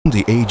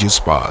The ages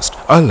past,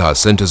 Allah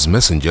sent His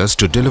messengers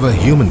to deliver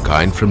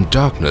humankind from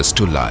darkness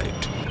to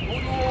light.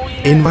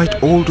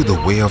 Invite all to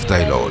the way of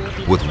thy Lord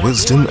with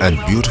wisdom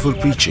and beautiful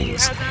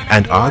preachings,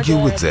 and argue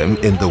with them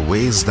in the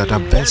ways that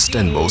are best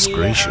and most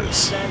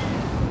gracious.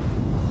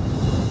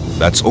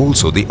 That's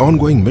also the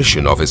ongoing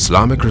mission of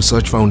Islamic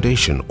Research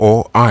Foundation,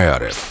 or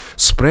IRF,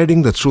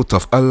 spreading the truth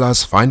of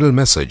Allah's final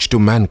message to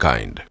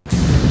mankind.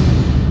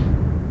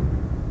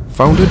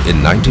 Founded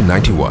in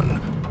 1991,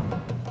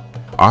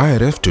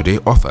 IRF today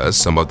offers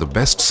some of the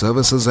best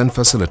services and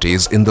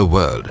facilities in the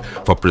world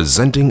for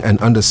presenting an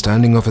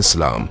understanding of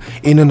Islam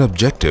in an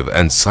objective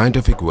and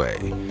scientific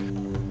way.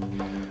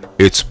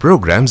 Its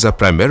programs are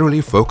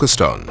primarily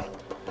focused on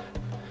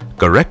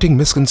correcting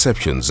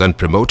misconceptions and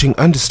promoting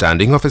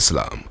understanding of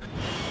Islam.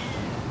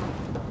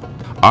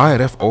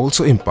 IRF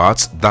also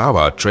imparts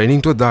dawah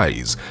training to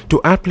dais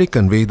to aptly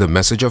convey the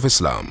message of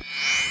Islam.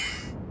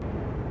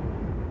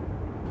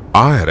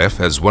 IRF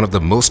has one of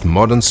the most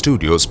modern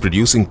studios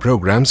producing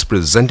programs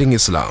presenting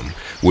Islam,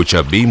 which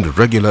are beamed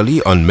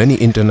regularly on many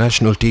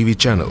international TV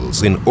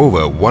channels in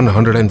over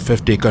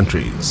 150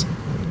 countries.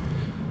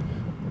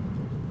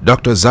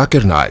 Dr.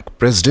 Zakir Naik,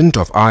 President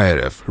of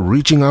IRF,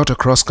 reaching out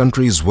across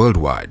countries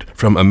worldwide,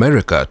 from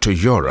America to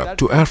Europe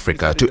to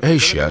Africa to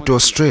Asia to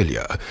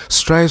Australia,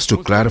 strives to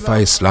clarify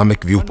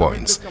Islamic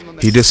viewpoints.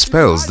 He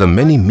dispels the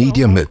many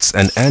media myths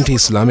and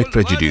anti-Islamic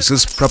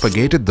prejudices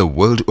propagated the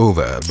world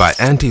over by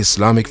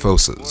anti-Islamic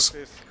forces.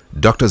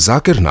 Dr.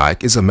 Zakir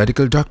Naik is a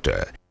medical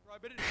doctor.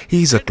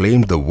 He is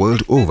acclaimed the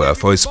world over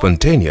for his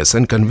spontaneous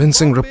and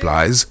convincing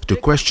replies to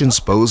questions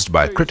posed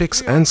by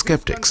critics and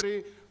skeptics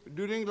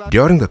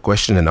during the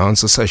question and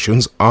answer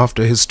sessions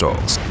after his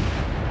talks.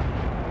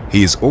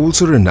 He is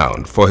also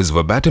renowned for his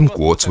verbatim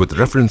quotes with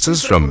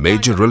references from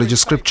major religious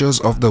scriptures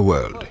of the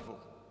world.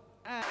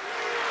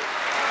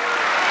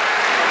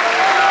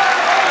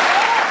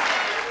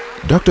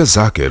 Dr.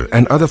 Zakir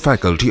and other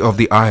faculty of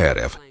the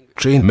IRF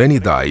train many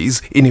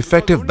dais in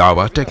effective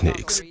dawah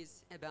techniques.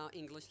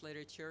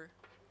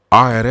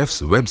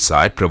 IRF's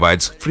website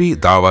provides free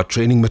dawah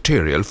training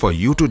material for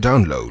you to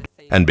download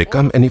and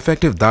become an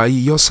effective dai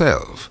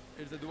yourself.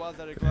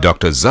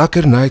 Dr.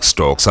 Zakir Naik's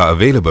talks are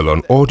available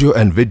on audio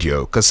and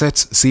video,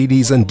 cassettes,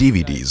 CDs and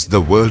DVDs the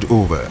world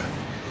over.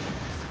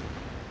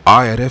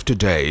 IRF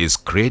today is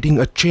creating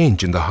a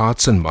change in the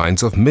hearts and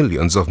minds of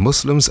millions of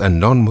Muslims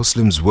and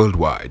non-Muslims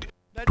worldwide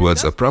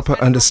towards a proper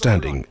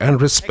understanding and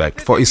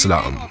respect for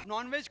Islam.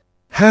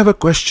 Have a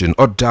question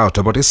or doubt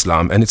about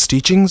Islam and its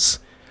teachings?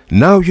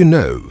 Now you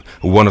know.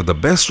 One of the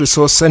best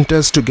resource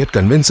centers to get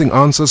convincing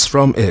answers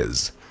from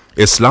is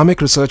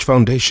Islamic Research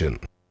Foundation,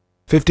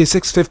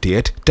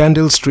 5658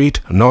 Tandil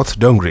Street, North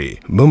Dongri,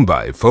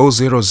 Mumbai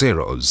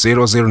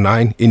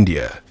 400009,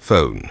 India.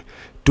 Phone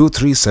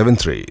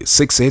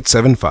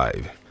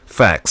 2373-6875.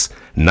 Fax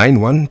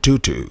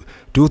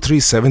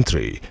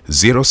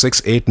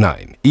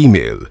 9122-2373-0689.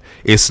 Email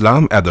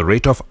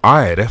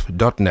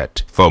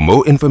islam@irf.net. For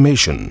more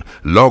information,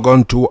 log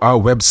on to our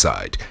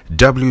website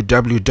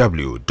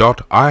www.irf.net.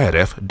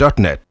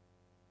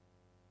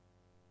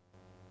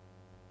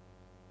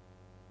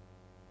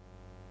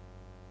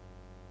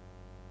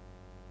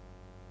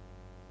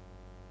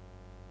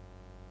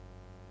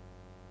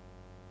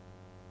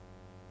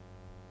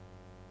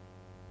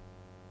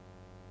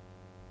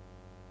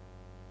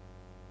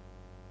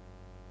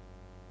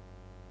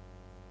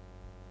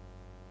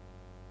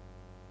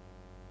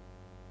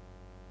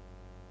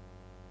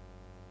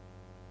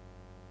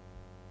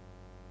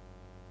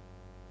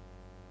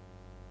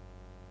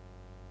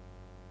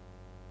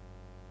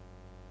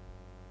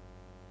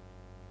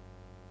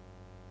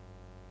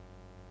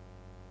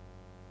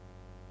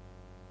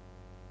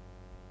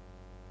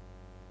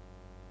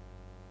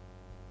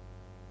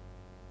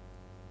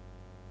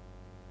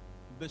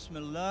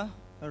 Bismillah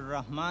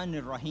ar-Rahman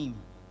ar-Rahim.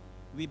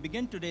 We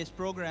begin today's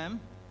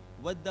program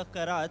with the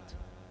Qiraat,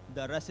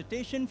 the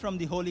recitation from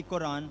the Holy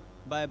Quran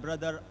by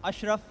Brother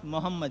Ashraf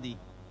Muhammadi.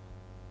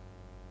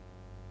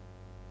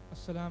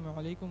 Assalamu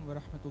alaikum wa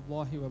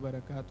rahmatullahi wa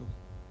barakatuh.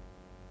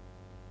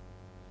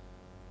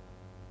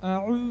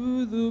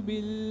 أعوذ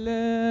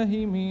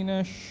بالله من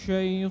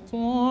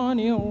الشيطان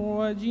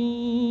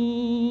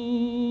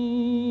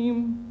الرجيم.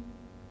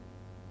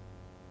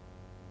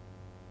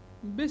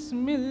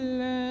 بسم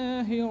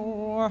الله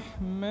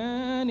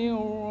الرحمن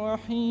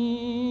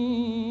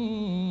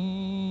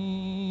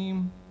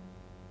الرحيم.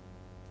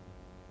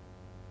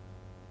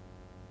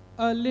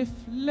 ألف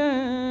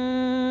لام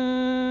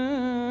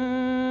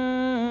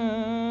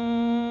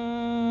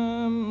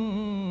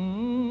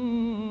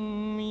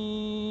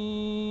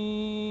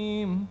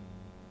ميم.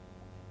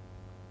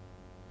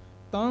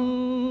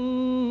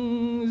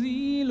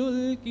 تنزيل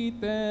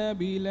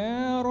الكتاب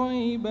لا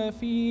ريب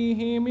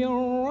فيه من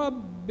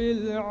رب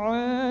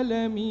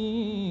العالمين.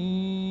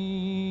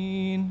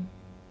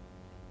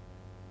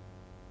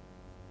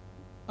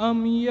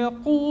 أم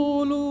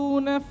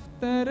يقولون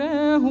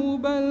افتراه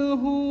بل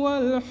هو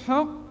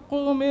الحق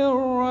من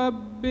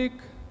ربك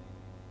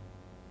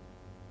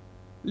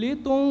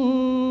لتنذر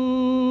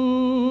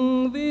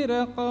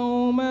لتنذر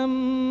قوما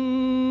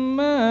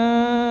ما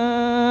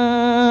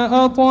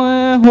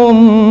أطاهم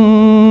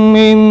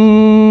من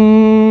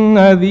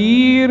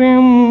نذير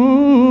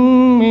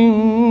من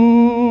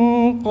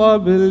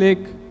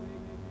قبلك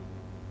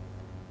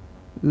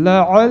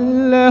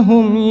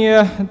لعلهم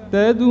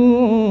يهتدون.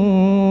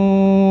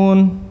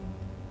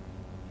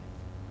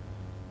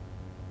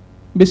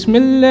 بسم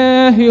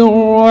الله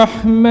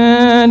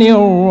الرحمن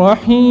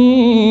الرحيم.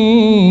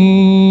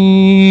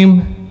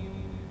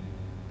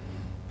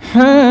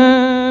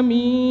 حميم.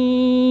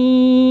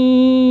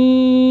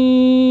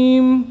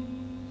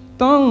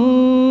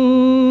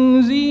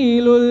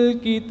 تنزيل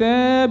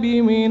الكتاب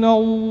من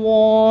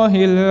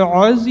الله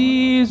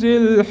العزيز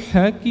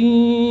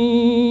الحكيم.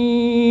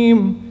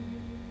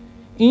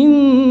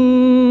 إن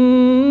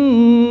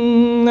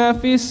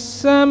في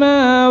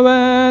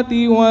السماوات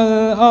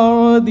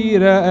والأرض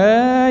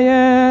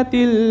لآيات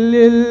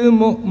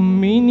للمؤمنين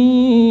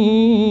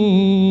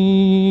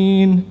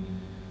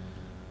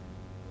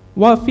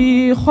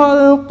وفي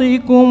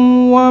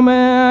خلقكم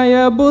وما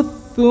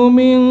يبث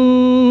من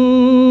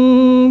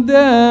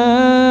دابة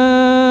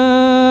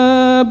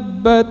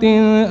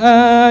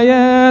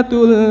آيات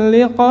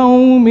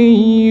لقوم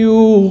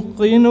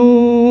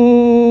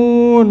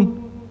يوقنون.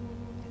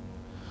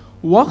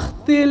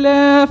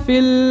 واختلاف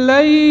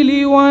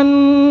الليل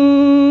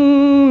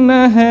والنهار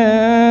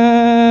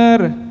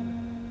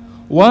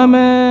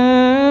وما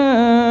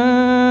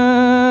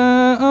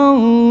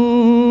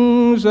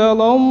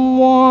أنزل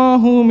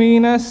الله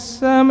من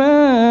السماء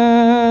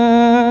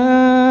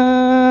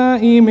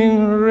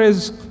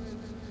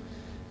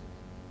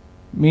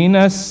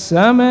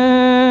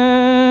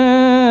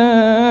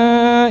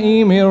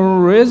من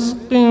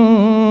رزق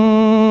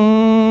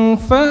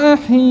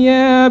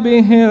فأحيا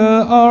به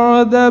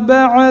الأرض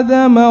بعد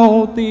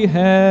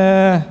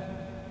موتها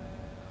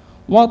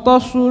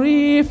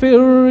وتصريف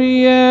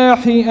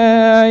الرياح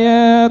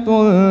آيات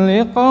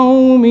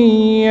لقوم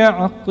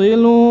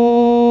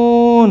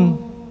يعقلون.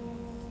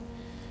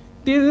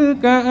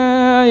 تلك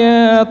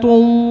آيات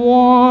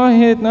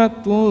الله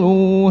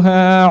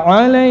نتلوها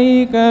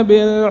عليك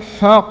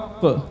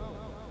بالحق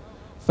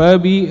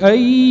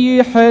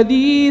فبأي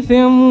حديث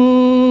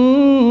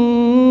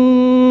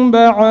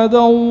بعد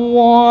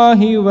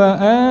الله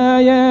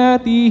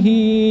وآياته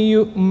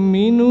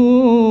يؤمنون.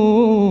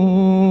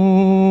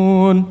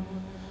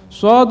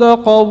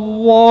 صدق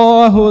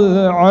الله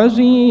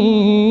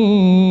العظيم.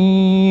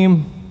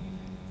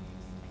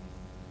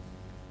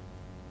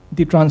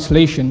 The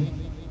translation.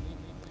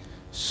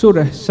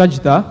 Surah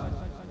Sajda,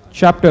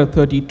 chapter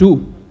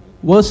 32,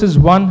 verses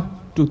 1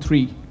 to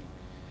 3.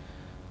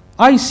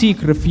 I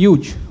seek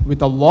refuge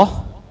with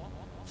Allah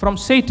from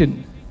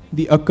Satan,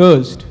 the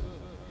accursed.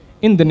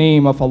 In the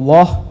name of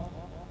Allah,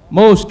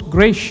 most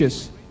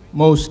gracious,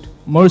 most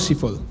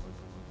merciful.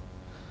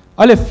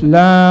 Alif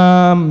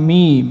Lam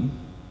Mim.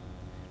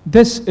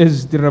 This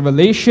is the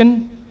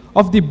revelation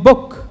of the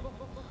book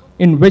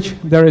in which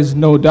there is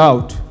no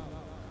doubt,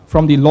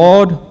 from the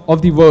Lord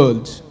of the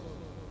worlds.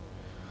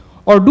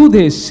 Or do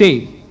they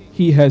say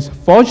he has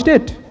forged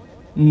it?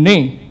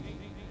 Nay,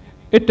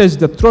 it is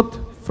the truth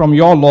from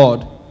your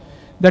Lord,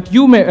 that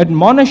you may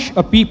admonish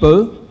a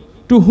people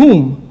to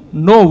whom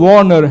no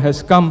warner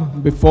has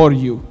come before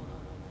you,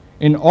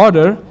 in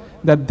order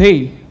that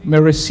they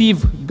may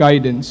receive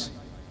guidance.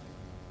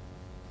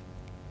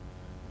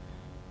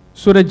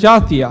 Surah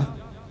Jathiyah,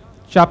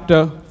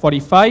 chapter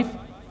 45,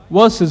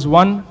 verses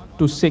 1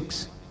 to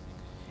 6.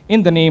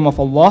 In the name of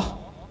Allah,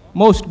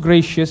 most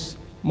gracious,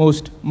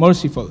 most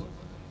merciful.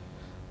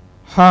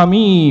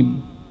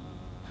 Hamim.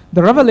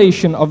 The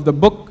revelation of the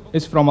book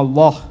is from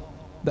Allah,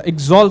 the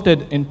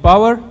exalted in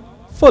power,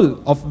 full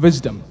of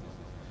wisdom.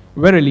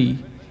 Verily,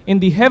 in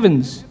the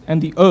heavens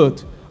and the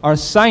earth are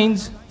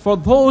signs for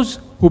those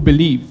who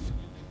believe.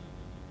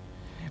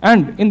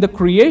 And in the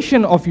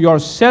creation of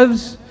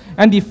yourselves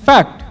and the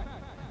fact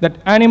that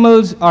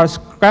animals are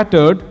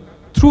scattered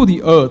through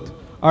the earth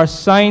are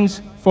signs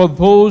for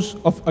those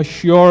of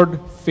assured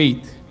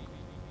faith.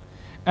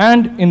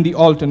 And in the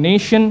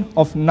alternation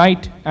of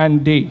night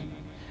and day,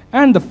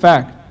 and the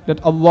fact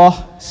that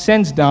Allah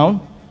sends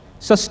down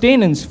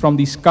sustenance from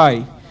the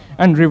sky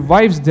and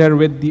revives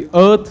therewith the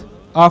earth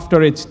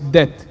after its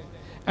death,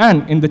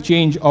 and in the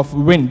change of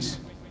winds,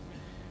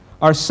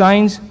 are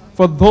signs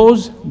for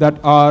those that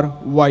are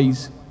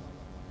wise.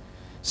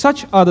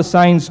 Such are the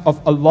signs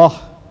of Allah,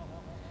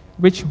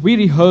 which we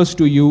rehearse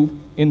to you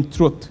in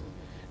truth.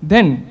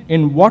 Then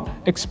in what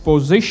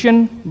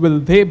exposition will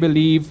they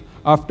believe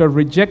after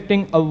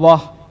rejecting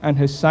Allah and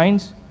His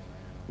signs?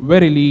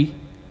 Verily,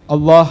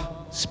 Allah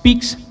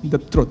speaks the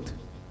truth.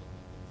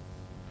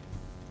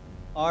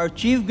 Our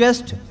chief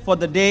guest for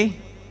the day,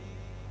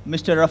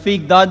 Mr.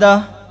 Rafiq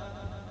Dada,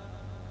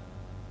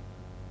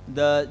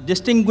 the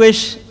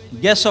distinguished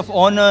guests of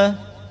honor,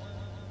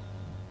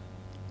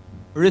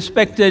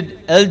 respected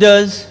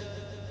elders,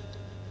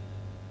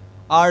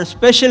 our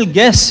special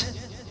guests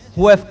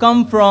who have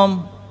come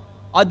from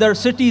other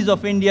cities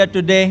of India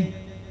today,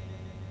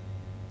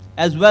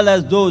 as well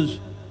as those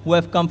who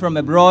have come from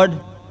abroad.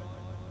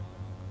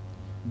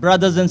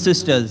 brothers and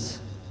sisters,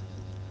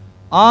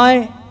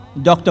 I,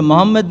 Dr.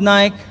 Muhammad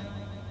Naik,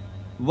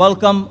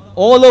 welcome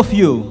all of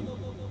you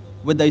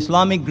with the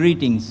Islamic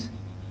greetings.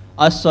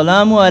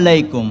 Assalamu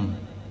alaikum.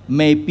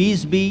 May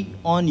peace be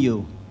on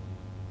you.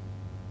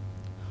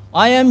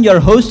 I am your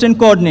host and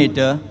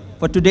coordinator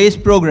for today's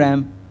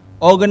program,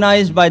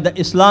 organized by the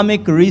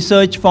Islamic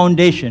Research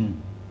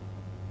Foundation.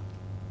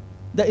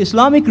 The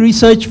Islamic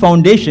Research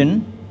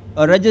Foundation,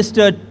 a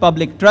registered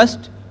public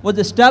trust, was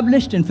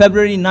established in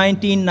February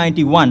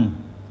 1991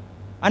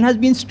 and has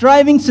been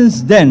striving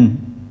since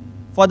then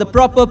for the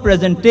proper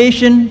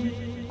presentation,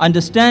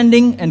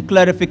 understanding, and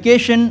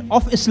clarification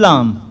of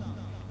Islam,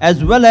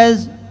 as well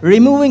as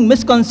removing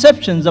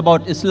misconceptions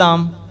about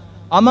Islam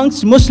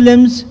amongst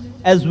Muslims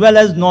as well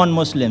as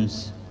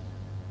non-Muslims.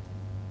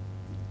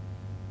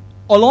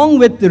 Along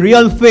with the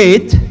real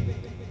faith,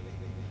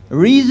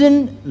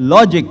 reason,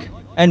 logic,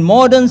 and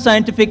modern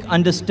scientific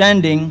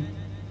understanding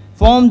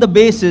form the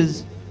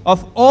basis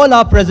of all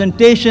our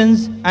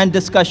presentations and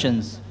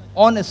discussions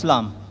on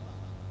Islam.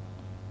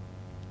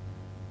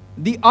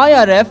 The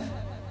IRF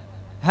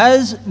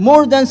has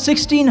more than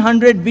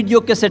 1,600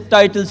 video cassette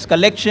titles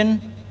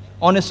collection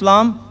on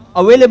Islam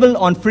available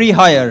on free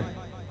hire.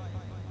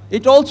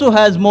 It also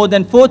has more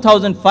than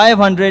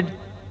 4,500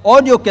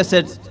 audio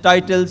cassette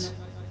titles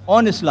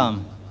on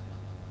Islam.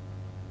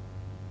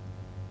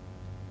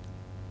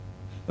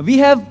 We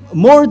have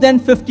more than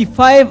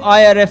 55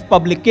 IRF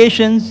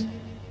publications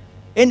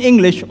in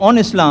English on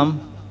Islam,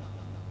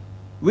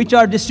 which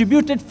are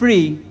distributed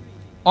free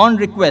on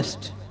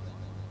request.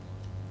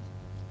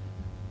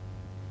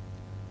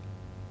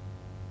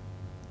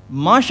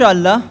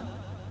 MashaAllah,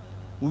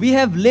 we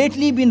have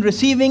lately been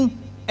receiving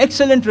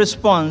excellent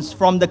response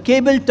from the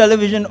cable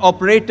television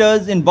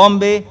operators in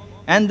Bombay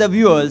and the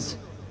viewers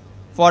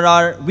for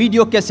our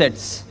video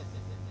cassettes.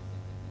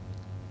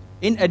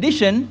 In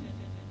addition,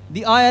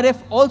 the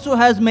IRF also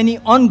has many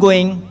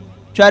ongoing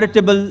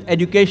charitable,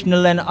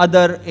 educational, and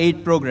other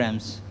aid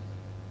programs.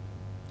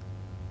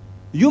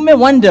 You may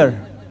wonder,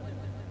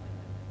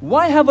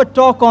 why have a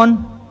talk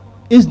on,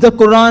 is the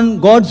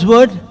Quran God's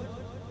word?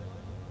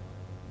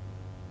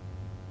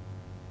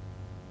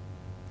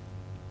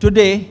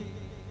 Today,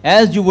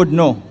 as you would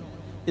know,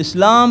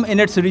 Islam in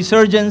its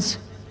resurgence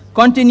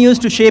continues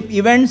to shape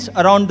events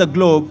around the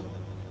globe,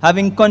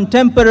 having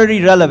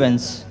contemporary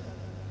relevance.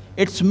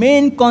 Its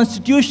main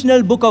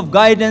constitutional book of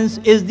guidance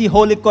is the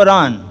Holy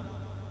Quran.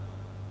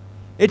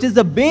 It is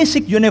the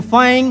basic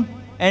unifying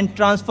and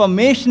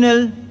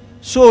transformational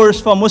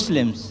source for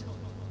Muslims.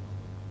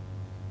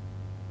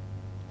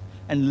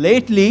 And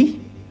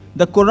lately,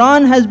 the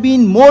Quran has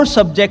been more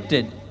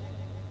subjected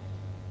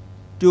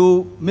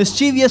to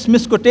mischievous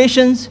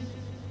misquotations,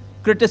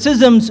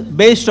 criticisms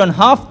based on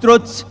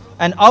half-truths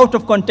and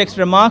out-of-context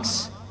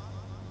remarks,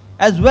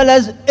 as well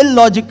as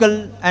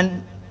illogical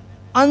and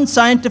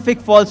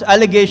unscientific false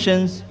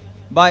allegations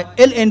by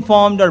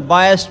ill-informed or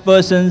biased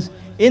persons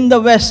in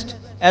the West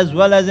as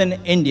well as in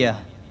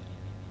India.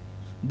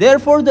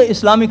 Therefore, the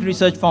Islamic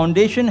Research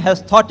Foundation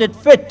has thought it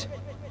fit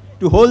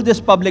to hold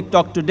this public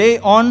talk today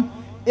on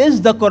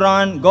Is the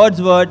Quran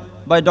God's Word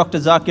by Dr.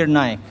 Zakir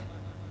Naik.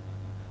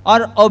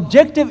 Our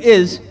objective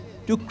is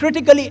to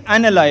critically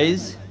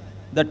analyze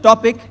the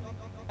topic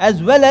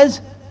as well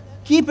as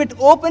keep it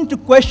open to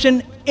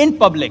question in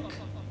public.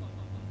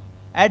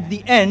 At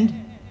the end,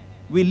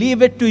 we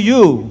leave it to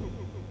you,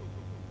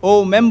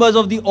 O members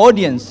of the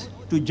audience,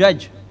 to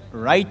judge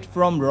right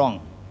from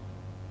wrong.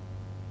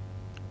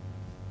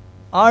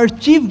 Our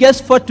chief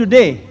guest for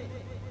today,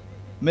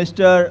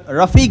 Mr.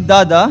 Rafiq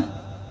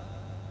Dada,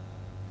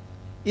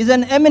 is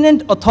an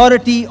eminent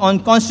authority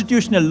on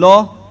constitutional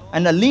law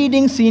and a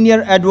leading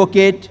senior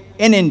advocate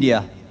in India.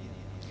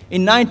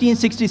 In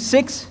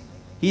 1966,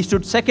 he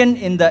stood second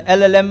in the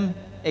LLM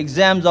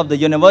exams of the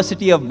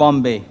University of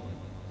Bombay.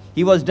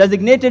 He was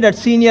designated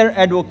as senior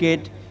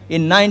advocate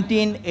in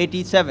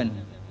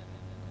 1987.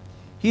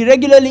 He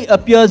regularly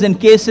appears in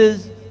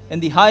cases in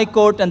the High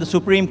Court and the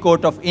Supreme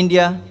Court of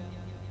India.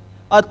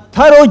 A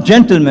thorough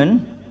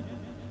gentleman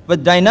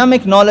with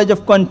dynamic knowledge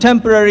of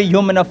contemporary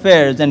human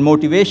affairs and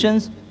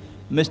motivations,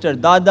 Mr.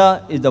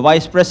 Dada is the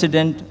Vice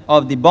President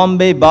of the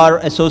Bombay Bar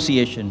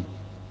Association.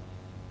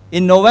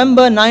 In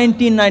November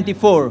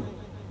 1994,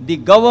 the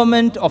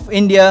Government of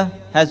India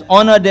has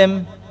honored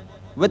him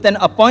with an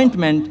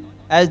appointment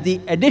as the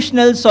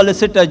Additional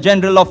Solicitor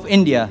General of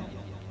India.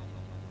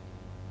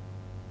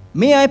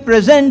 May I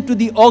present to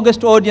the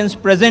august audience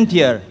present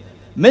here,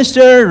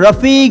 Mr.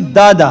 Rafiq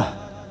Dada.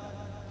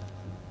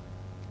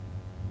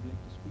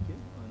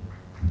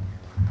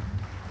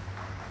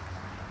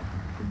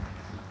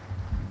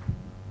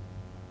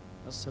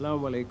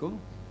 Assalamu alaikum.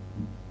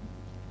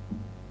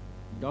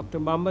 Dr.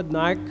 Muhammad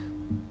Naik,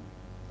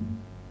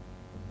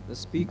 the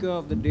speaker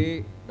of the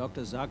day,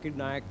 Dr. Zakir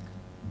Naik,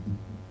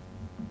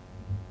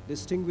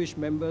 distinguished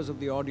members of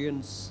the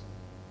audience,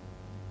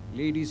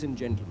 ladies and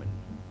gentlemen.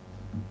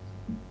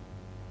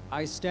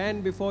 I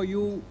stand before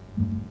you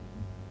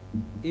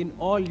in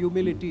all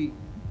humility,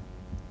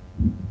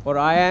 for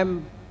I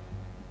am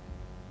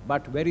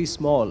but very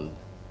small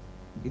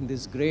in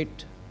this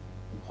great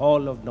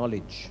hall of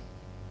knowledge.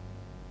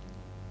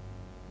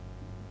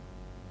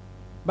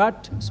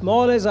 But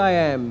small as I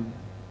am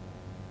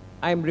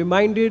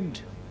reminded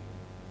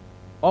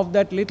of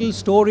that little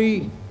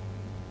story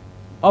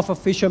of a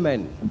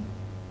fisherman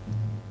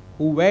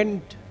who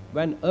went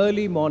one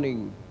early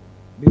morning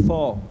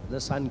before the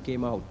sun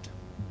came out.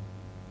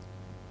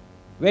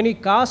 When he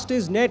cast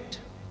his net,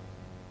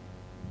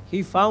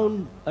 he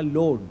found a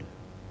load.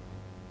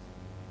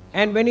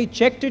 And when he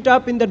checked it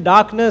up in the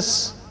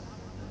darkness,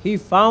 he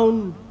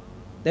found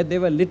that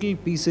there were little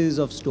pieces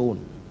of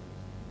stone.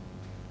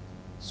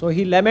 So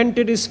he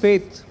lamented his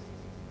faith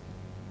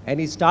and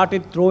he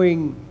started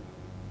throwing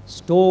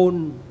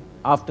stone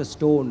after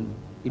stone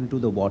into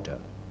the water.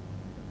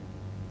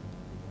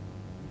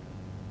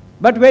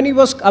 But when he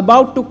was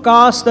about to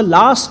cast the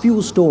last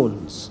few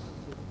stones,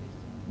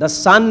 the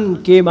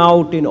sun came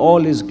out in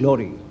all his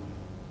glory.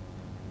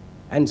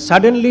 And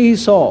suddenly he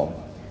saw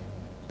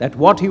that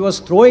what he was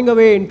throwing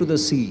away into the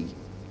sea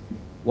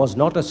was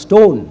not a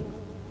stone,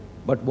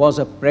 but was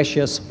a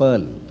precious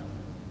pearl.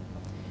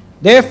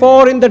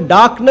 Therefore, in the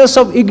darkness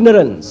of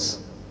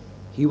ignorance,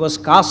 he was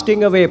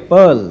casting away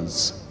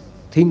pearls,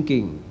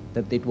 thinking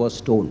that it was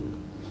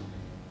stone.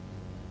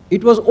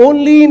 It was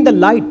only in the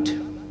light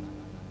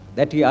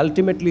that he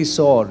ultimately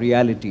saw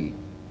reality.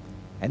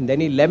 And then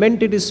he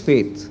lamented his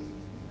faith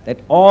that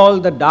all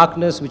the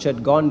darkness which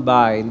had gone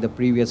by in the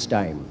previous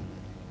time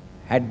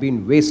had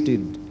been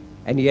wasted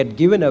and he had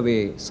given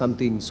away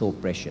something so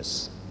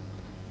precious.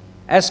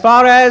 As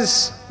far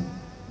as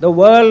the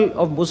world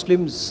of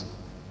Muslims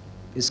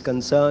is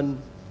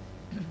concerned,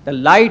 the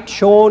light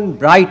shone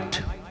bright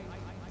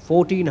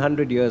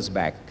 1400 years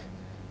back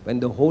when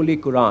the Holy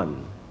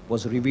Quran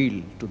was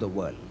revealed to the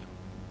world.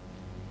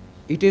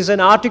 It is an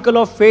article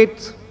of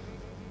faith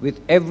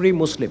with every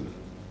Muslim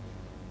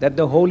that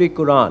the Holy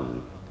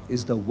Quran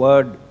is the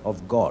word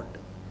of God.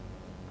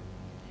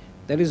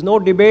 There is no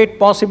debate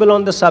possible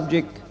on the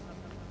subject.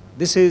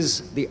 This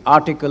is the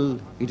article,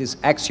 it is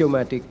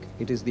axiomatic,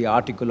 it is the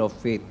article of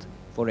faith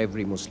for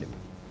every Muslim.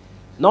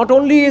 Not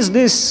only is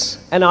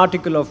this an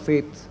article of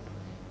faith,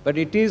 but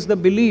it is the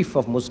belief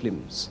of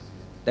Muslims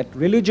that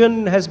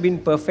religion has been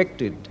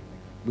perfected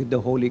with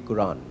the Holy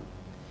Quran.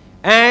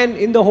 And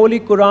in the Holy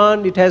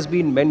Quran, it has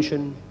been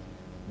mentioned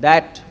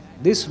that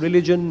this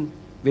religion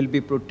will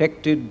be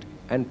protected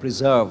and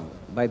preserved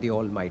by the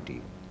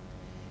Almighty.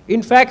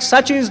 In fact,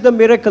 such is the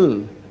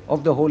miracle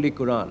of the Holy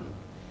Quran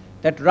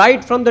that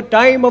right from the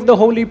time of the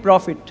Holy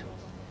Prophet,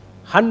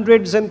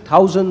 hundreds and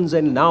thousands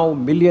and now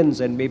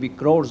millions and maybe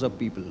crores of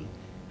people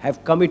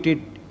have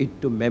committed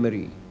it to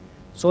memory,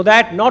 so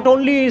that not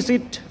only is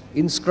it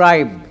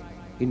inscribed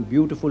in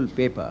beautiful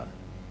paper,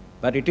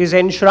 but it is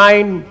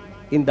enshrined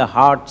in the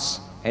hearts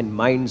and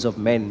minds of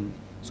men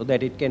so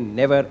that it can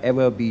never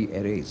ever be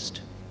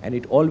erased, and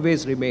it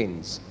always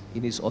remains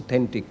in its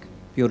authentic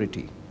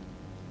purity.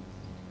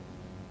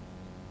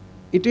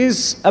 It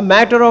is a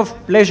matter of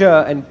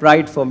pleasure and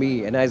pride for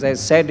me, and as I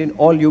said in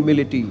all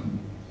humility,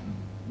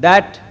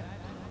 that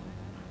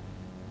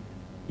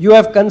you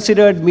have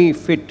considered me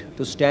fit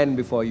to stand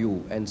before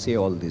you and say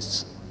all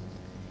this.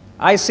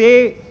 I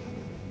say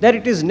that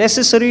it is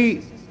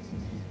necessary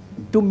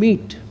to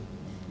meet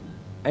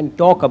and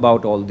talk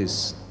about all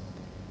this,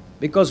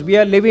 because we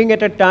are living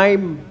at a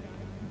time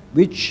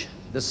which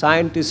the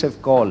scientists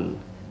have called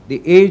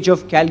the age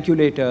of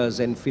calculators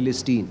and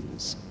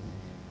Philistines.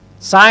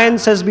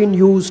 Science has been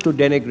used to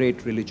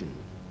denigrate religion,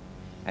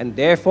 and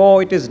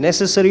therefore it is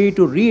necessary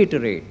to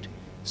reiterate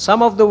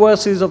some of the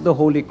verses of the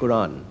Holy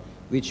Quran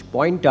which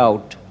point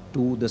out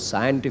to the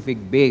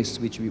scientific base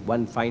which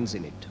one finds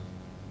in it.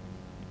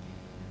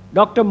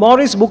 Dr.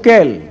 Maurice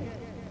Bucaille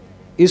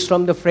is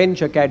from the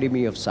French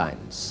Academy of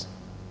Science.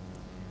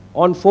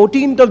 On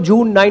 14th of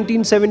June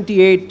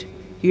 1978,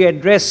 he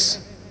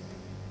addressed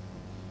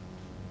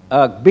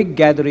a big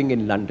gathering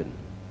in London.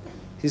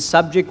 His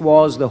subject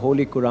was the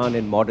Holy Quran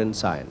and modern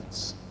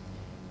science.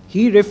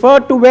 He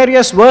referred to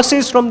various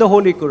verses from the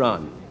Holy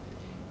Quran,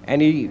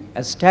 and he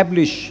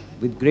established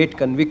with great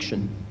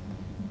conviction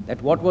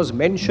that what was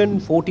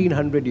mentioned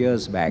 1400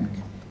 years back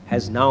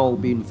has now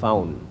been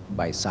found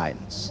by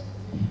science.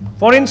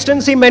 For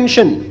instance, he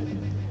mentioned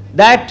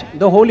that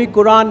the Holy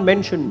Quran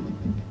mentioned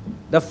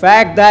the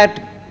fact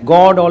that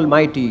God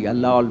Almighty,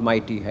 Allah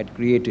Almighty, had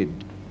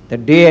created the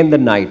day and the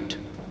night,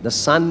 the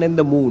sun and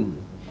the moon,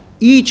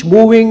 each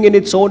moving in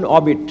its own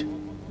orbit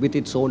with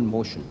its own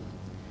motion.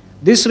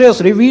 This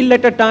was revealed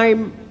at a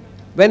time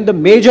when the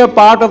major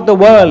part of the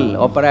world,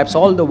 or perhaps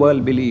all the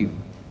world, believed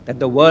that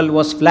the world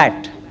was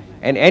flat,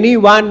 and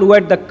anyone who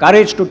had the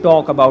courage to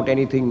talk about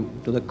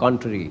anything to the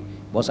contrary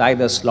was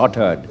either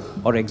slaughtered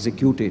or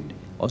executed,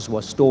 or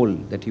was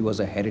told that he was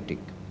a heretic.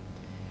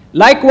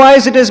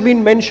 Likewise, it has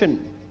been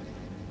mentioned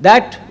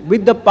that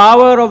with the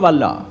power of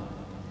Allah,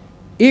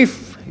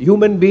 if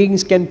human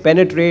beings can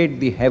penetrate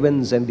the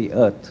heavens and the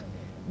earth,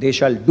 they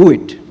shall do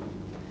it.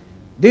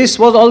 This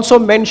was also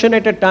mentioned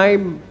at a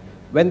time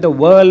when the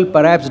world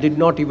perhaps did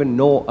not even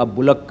know a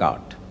bullock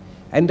cart.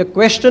 And the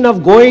question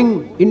of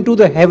going into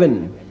the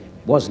heaven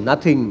was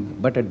nothing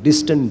but a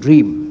distant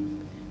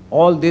dream.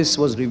 All this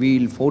was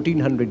revealed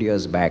 1400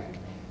 years back,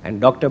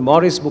 and Dr.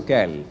 Maurice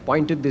Bucaille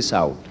pointed this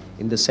out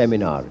in the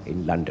seminar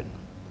in London.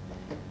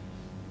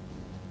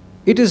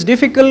 It is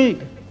difficult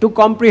to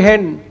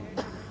comprehend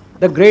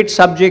the great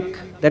subject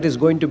that is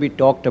going to be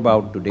talked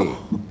about today,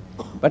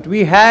 but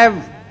we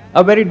have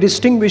a very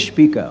distinguished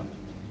speaker,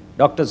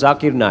 Dr.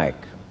 Zakir Naik.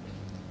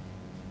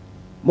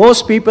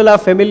 Most people are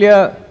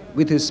familiar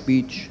with his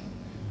speech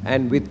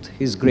and with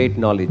his great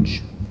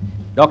knowledge.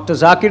 Dr.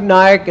 Zakir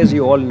Naik, as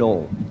you all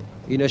know,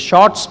 in a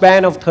short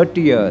span of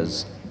 30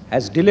 years,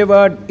 has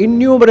delivered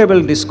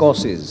innumerable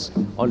discourses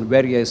on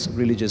various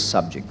religious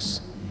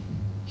subjects.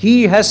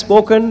 He has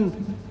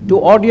spoken to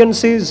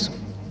audiences,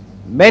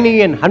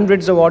 many and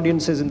hundreds of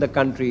audiences in the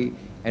country,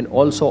 and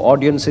also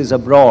audiences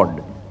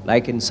abroad,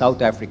 like in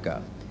South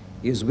Africa.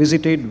 He has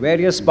visited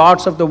various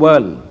parts of the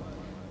world,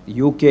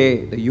 the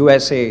UK, the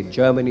USA,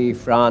 Germany,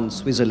 France,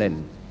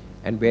 Switzerland,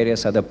 and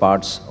various other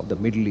parts of the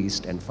Middle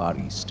East and Far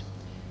East.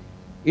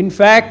 In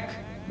fact,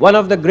 one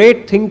of the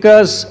great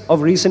thinkers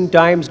of recent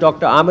times,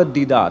 Dr. Ahmed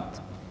Deedat,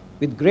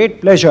 with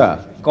great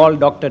pleasure called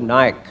Dr.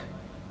 Naik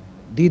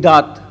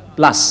Deedat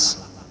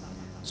Plus.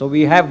 So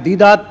we have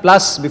Deedat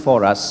Plus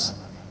before us,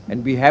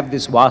 and we have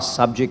this vast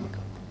subject.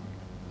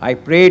 I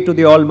pray to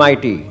the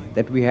Almighty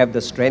that we have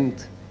the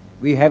strength,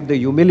 we have the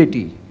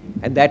humility,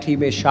 and that He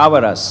may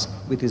shower us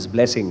with His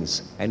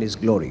blessings and His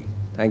glory.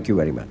 Thank you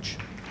very much.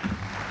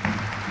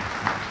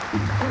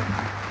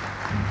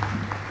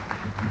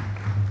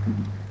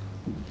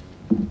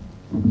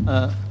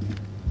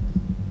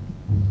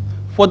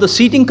 For the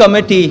seating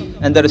committee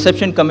and the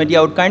reception committee,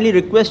 I would kindly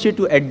request you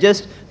to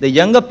adjust the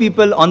younger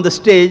people on the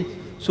stage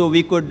so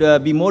we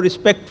could be more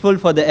respectful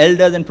for the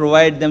elders and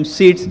provide them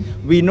seats.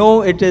 We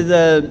know it is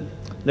a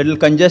little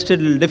congested,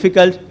 a little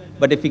difficult,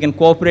 but if we can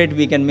cooperate,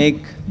 we can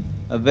make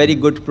a very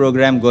good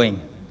program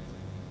going.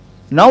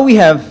 Now we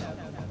have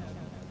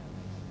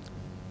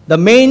the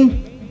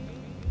main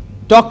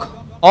talk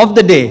of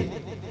the day.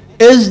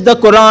 Is the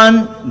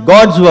Quran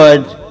God's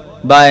word?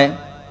 By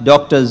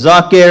Dr.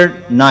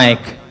 Zakir Naik.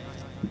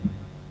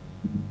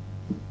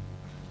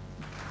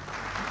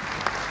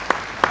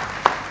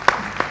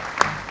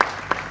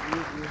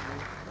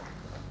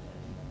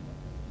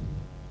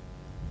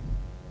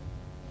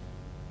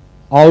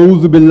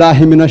 أعوذ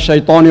بالله من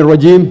الشيطان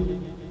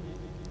الرجيم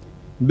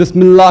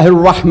بسم الله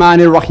الرحمن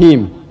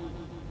الرحيم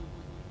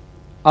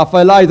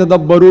أفلا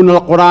يتدبرون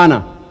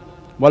القرآن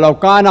ولو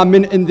كان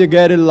من عند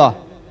غير الله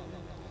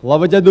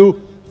لوجدوا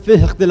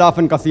فيه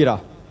اختلافا كثيرا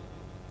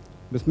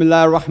بسم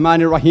الله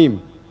الرحمن الرحيم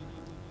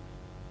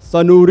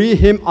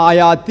سنريهم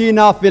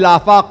آياتنا في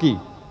الآفاق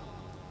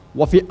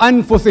وفي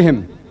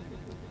أنفسهم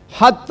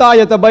حتى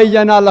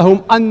يتبين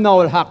لهم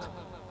أنه الحق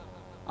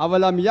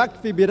أولم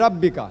يكفي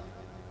بربك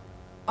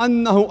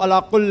أنه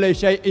على كل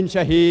شيء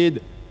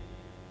شهيد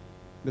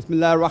بسم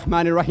الله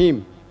الرحمن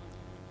الرحيم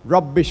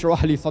رب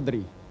اشرح لي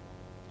صدري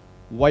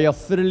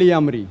ويسر لي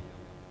أمري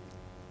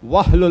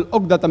واحلل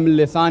عقدة من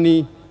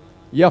لساني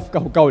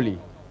يفقهوا قولي.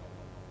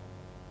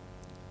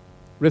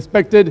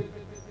 Respected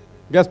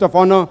guest of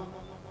honor,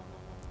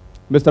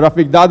 Mr.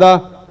 Rafiq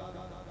Dada,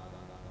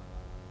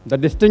 the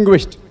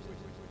distinguished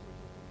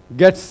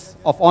guests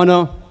of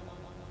honor,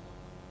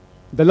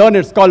 the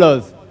learned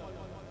scholars,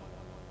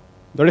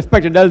 the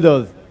respected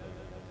elders,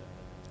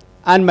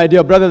 and my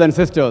dear brothers and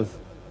sisters,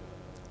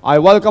 I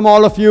welcome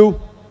all of you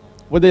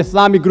with the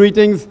Islamic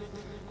greetings.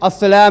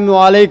 Assalamu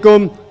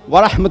alaikum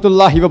wa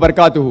rahmatullahi wa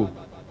barakatuhu.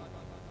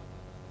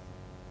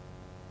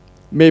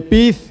 May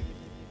peace,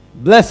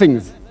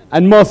 blessings,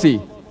 and mercy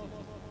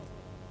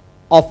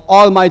of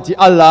Almighty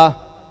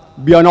Allah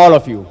be on all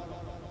of you.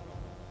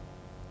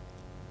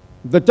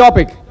 The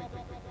topic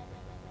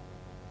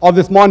of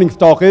this morning's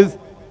talk is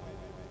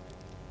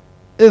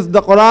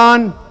the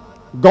Quran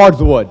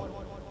God's word?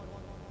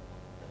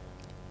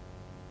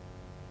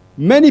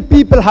 Many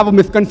people have a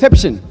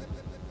misconception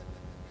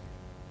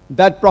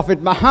that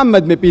Prophet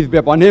Muhammad, may peace be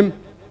upon him,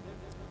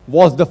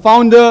 was the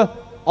founder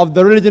of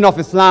the religion of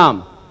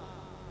Islam.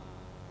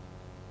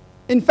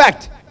 In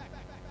fact,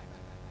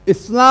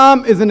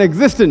 Islam is in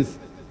existence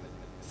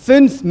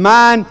since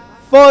man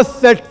first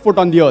set foot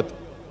on the earth.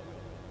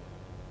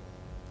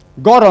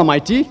 God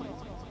Almighty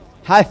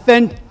has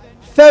sent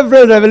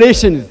several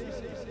revelations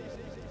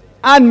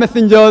and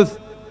messengers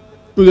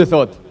to this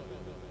earth.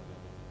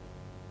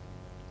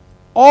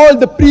 All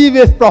the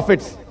previous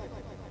prophets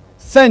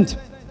sent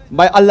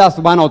by Allah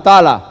subhanahu wa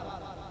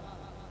ta'ala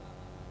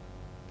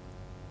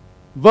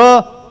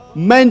were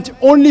meant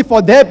only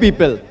for their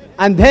people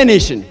and their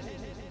nation.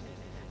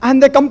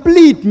 And the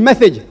complete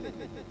message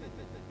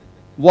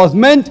was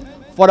meant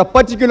for a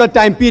particular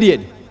time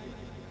period.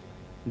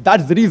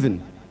 That's the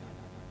reason.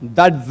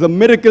 That's the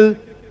miracle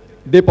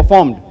they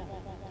performed,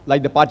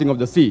 like the parting of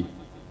the sea,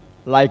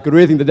 like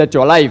raising the dead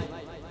to alive,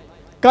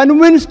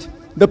 convinced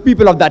the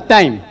people of that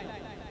time,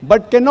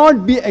 but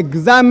cannot be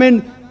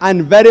examined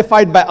and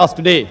verified by us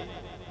today.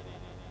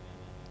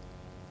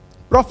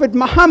 Prophet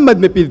Muhammad,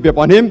 may peace be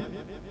upon him,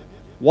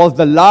 was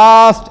the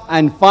last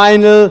and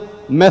final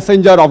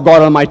messenger of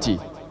God Almighty.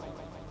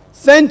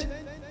 sent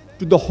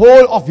to the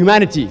whole of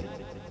humanity.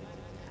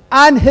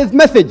 And his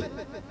message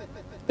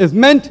is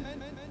meant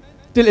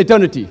till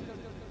eternity.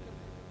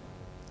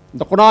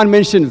 The Quran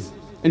mentions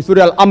in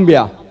Surah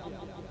Al-Anbiya,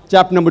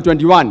 chapter number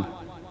 21,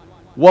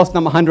 verse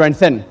number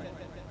 110,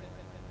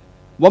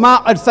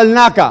 وَمَا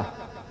أَرْسَلْنَاكَ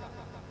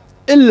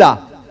إِلَّا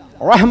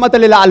رَحْمَةً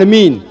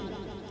لِلْعَالَمِينَ,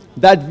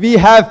 that we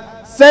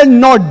have sent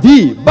not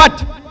thee,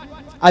 but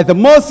as a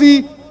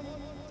mercy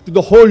to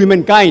the whole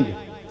humankind,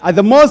 as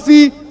a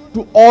mercy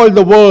to all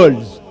the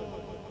worlds.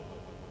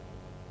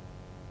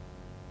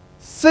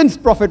 Since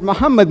Prophet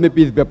Muhammad, may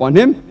peace be upon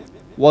him,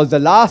 was the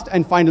last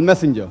and final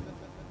messenger,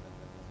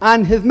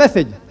 and his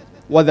message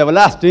was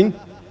everlasting,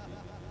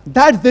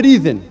 that's the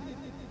reason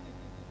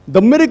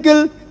the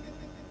miracle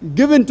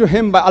given to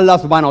him by Allah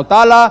subhanahu wa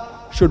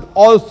ta'ala should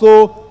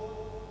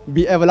also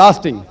be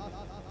everlasting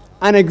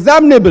and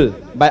examinable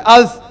by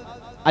us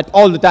at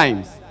all the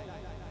times.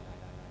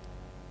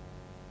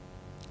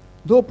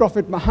 Though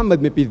Prophet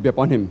Muhammad, may peace be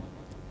upon him,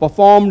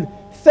 performed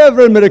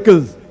several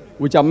miracles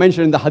which are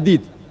mentioned in the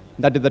hadith,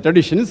 that is the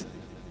traditions,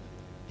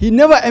 he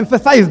never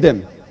emphasized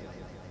them.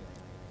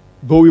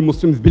 Though we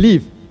Muslims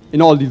believe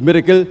in all these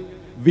miracles,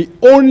 we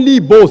only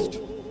boast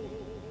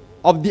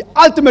of the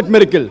ultimate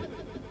miracle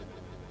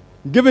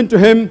given to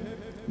him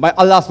by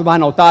Allah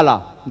subhanahu wa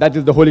ta'ala, that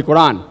is the Holy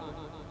Quran.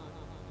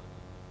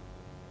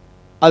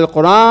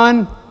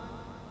 Al-Quran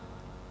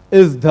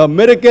is the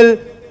miracle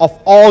of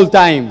all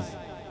times.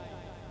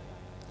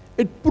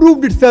 It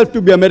proved itself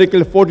to be a miracle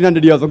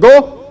 1400 years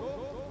ago.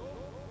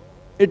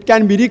 It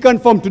can be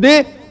reconfirmed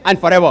today and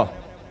forever.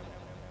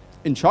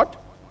 In short,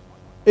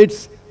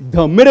 it's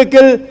the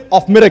miracle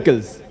of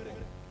miracles.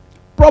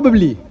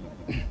 Probably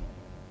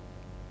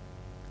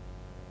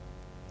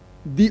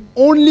the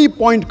only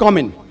point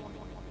common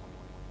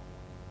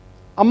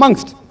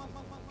amongst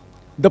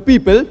the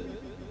people,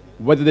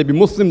 whether they be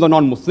Muslims or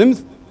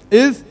non-Muslims,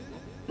 is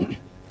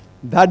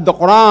that the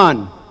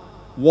Quran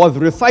was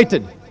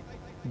recited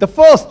the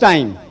first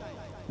time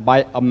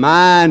by a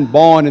man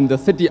born in the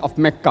city of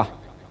Mecca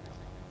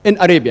in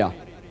Arabia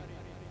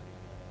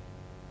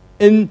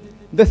in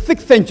the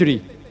 6th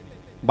century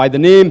by the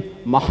name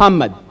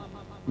Muhammad,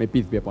 may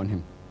peace be upon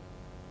him.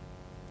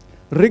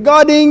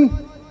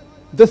 Regarding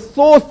the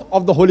source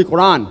of the Holy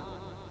Quran,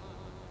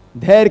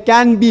 there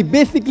can be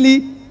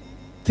basically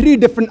three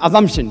different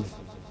assumptions.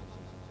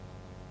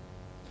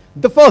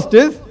 The first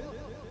is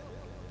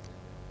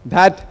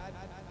that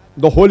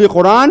the Holy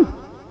Quran,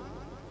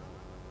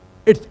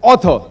 its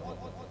author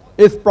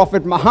is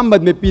Prophet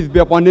Muhammad, may peace be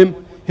upon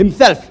him,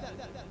 himself,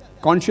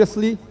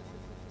 consciously,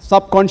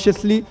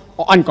 subconsciously,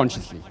 or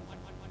unconsciously.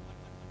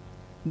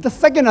 The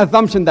second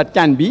assumption that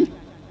can be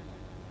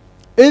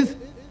is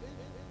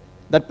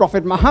that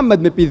Prophet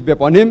Muhammad, may peace be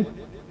upon him,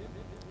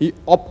 he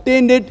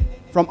obtained it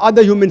from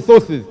other human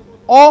sources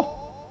or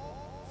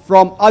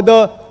from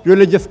other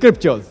religious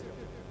scriptures.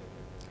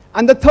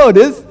 And the third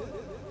is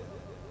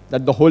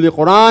that the Holy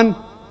Quran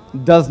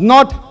does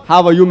not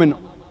have a human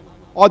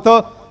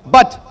author,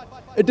 but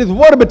it is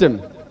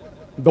verbatim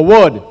the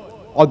word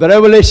or the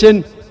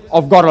revelation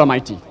of God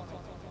Almighty.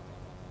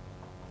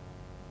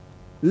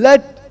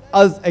 Let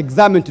us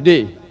examine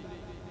today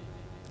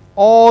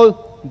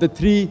all the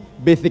three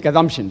basic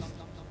assumptions.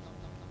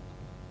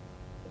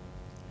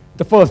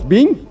 The first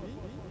being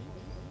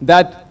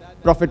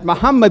that Prophet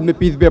Muhammad, may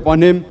peace be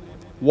upon him,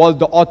 was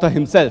the author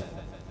himself,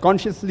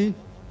 consciously,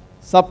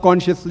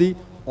 subconsciously,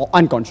 or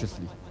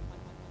unconsciously.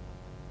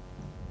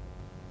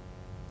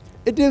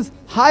 It is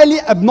highly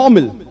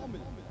abnormal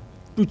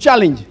to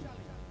challenge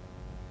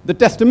the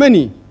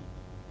testimony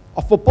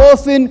of a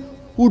person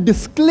who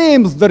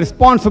disclaims the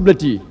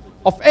responsibility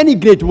of any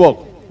great work,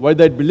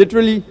 whether it be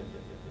literally,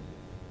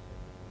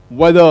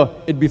 whether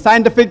it be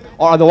scientific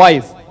or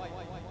otherwise.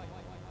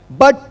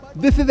 But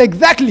this is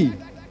exactly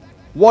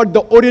what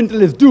the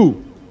Orientalists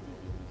do,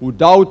 who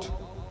doubt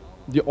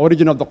the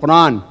origin of the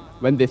Quran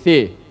when they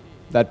say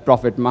that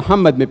Prophet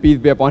Muhammad, may peace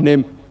be upon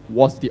him,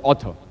 was the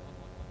author.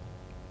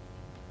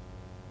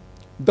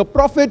 The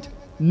Prophet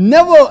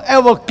never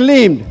ever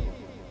claimed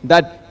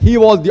that he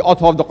was the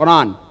author of the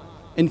Quran.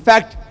 In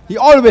fact, he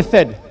always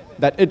said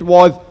that it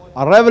was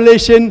a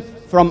revelation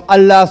from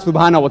Allah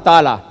subhanahu wa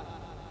ta'ala.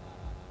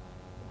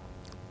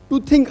 To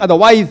think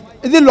otherwise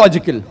is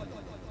illogical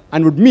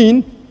and would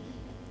mean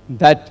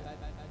that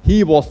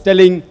he was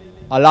telling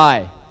a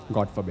lie,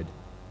 God forbid.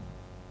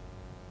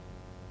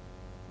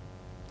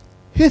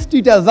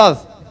 History tells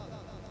us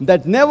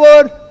that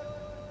never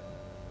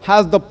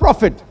has the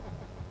Prophet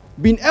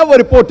been ever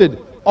reported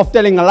of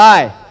telling a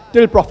lie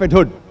till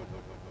prophethood.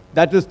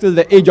 That is till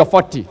the age of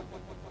 40.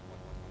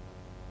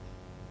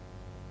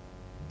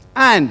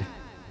 And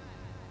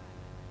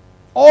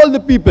all the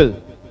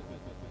people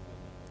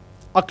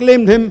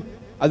acclaimed him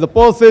as a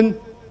person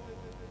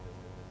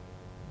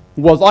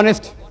who was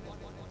honest,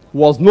 who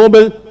was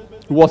noble,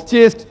 who was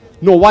chaste.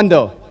 No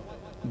wonder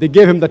they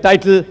gave him the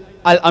title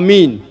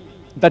Al-Amin,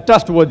 the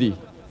trustworthy,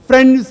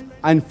 friends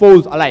and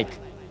foes alike.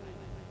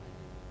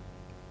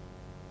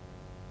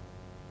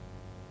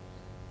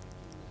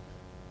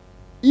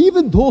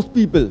 Even those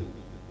people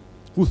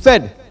who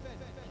said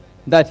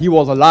that he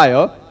was a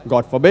liar,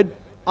 God forbid,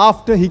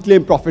 after he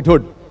claimed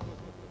prophethood.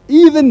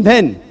 Even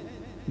then,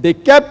 they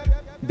kept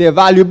their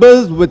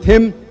valuables with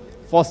him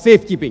for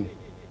safekeeping.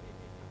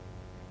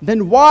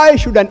 Then why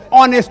should an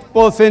honest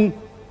person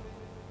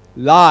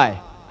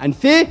lie and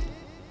say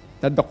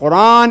that the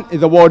Quran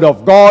is the word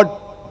of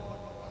God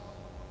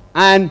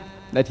and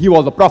that he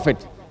was a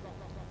prophet?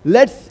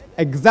 Let's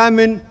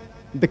examine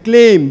the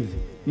claims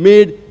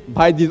made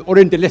by these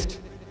Orientalists.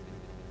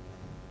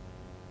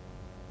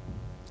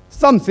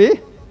 Some say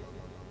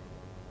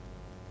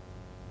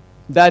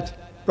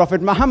that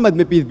Prophet Muhammad,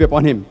 may peace be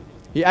upon him,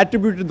 he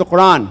attributed the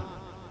Quran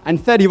and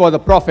said he was a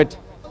prophet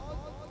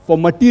for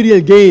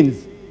material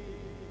gains,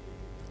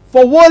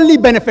 for worldly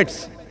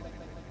benefits.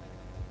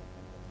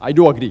 I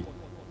do agree.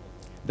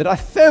 There are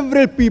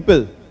several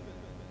people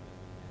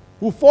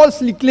who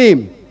falsely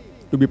claim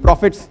to be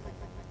prophets,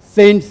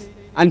 saints,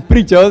 and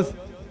preachers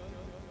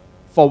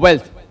for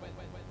wealth.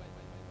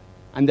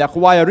 And they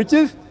acquire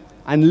riches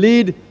and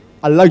lead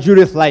a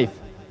luxurious life.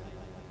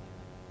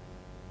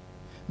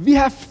 We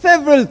have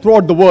several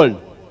throughout the world,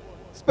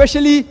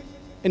 especially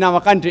in our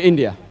country,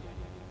 India.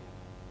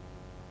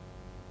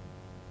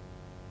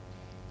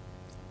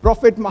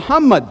 Prophet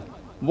Muhammad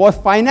was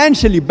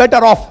financially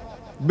better off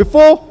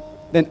before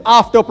than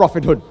after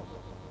prophethood.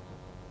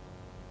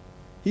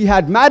 He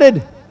had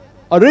married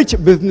a rich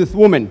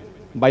businesswoman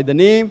by the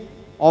name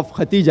of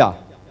Khadija,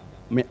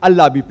 may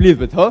Allah be pleased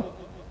with her,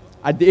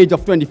 at the age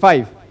of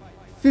 25,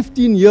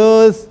 15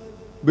 years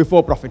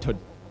before prophethood.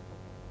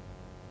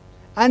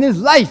 And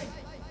his life,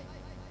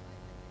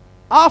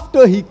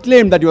 after he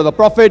claimed that he was a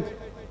prophet,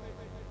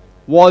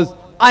 was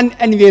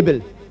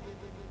unenviable.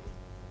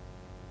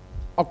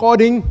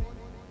 According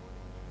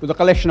to the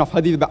collection of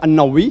hadith by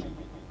An-Nawawi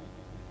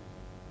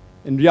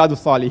in Riyadh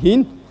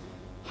al-Salihin,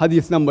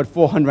 hadith number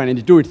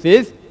 492, it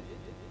says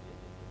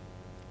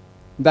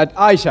that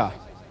Aisha,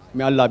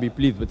 may Allah be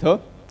pleased with her,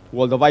 who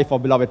was the wife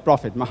of beloved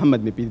Prophet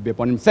Muhammad, may peace be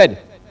upon him,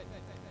 said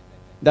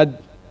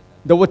that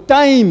there were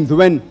times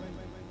when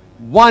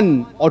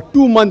 1 or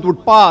 2 months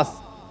would pass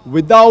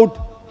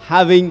without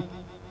having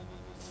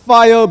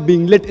fire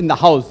being lit in the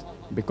house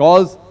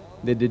because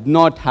they did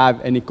not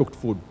have any cooked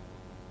food.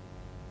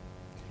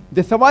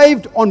 They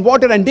survived on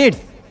water and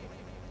dates,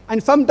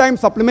 and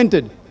sometimes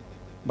supplemented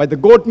by the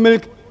goat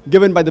milk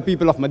given by the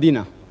people of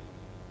Medina.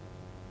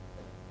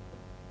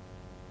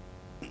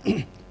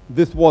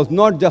 This was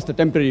not just a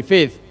temporary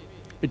phase,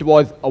 it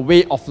was a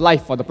way of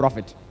life for the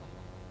Prophet.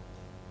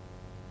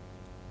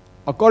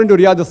 According to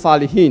Riyadh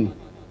al-Salihin,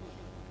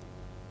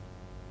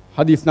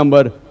 hadith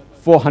number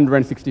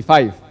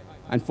 465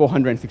 and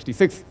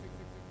 466,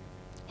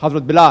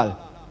 Hazrat Bilal,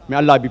 may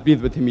Allah be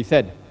pleased with him, he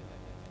said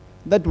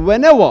that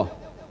whenever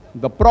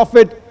the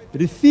Prophet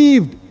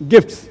received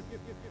gifts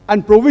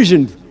and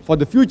provisions for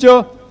the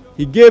future,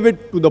 he gave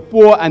it to the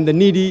poor and the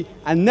needy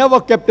and never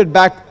kept it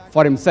back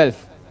for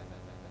himself.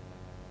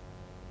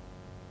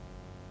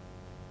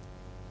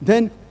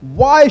 Then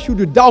why should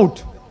you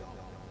doubt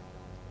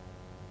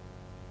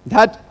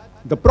that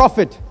the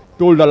Prophet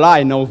told a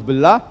lie, na'uz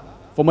billah,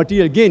 for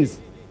material gains?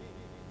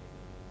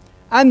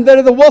 And there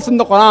is a verse in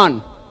the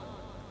Quran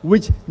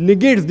which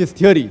negates this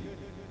theory.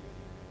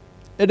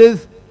 It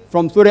is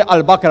from Surah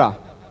Al-Baqarah,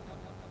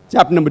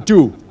 chapter number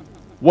 2,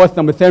 verse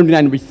number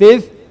 79, which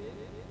says,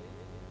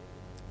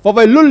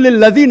 فَوَيْلٌ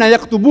لِلَّذِينَ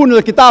يَكْتُبُونَ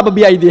الْكِتَابَ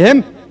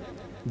بِأَيْدِيهِمْ.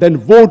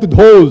 Then woe to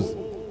those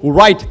who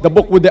write the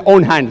book with their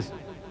own hands.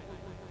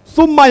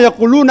 ثُمَّ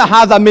يَقُولُونَ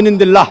هَذَا مِنْ عِنْدِ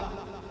اللَّهِ.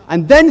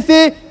 And then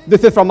say,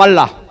 this is from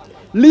Allah.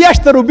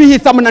 لِيَشْتَرُوا بِهِ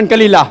ثَمَنًا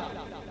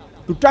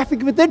قَلِيلًا. To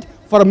traffic with it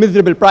for a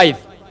miserable price.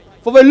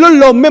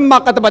 فَوَيْلٌ لَهُم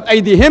مِّمَّا كَتَبَتْ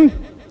أَيْدِيهِمْ.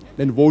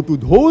 Then woe to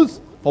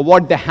those for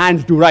what their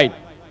hands do write.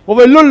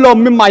 وَوَيْلٌ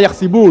لَهُم مِّمَّا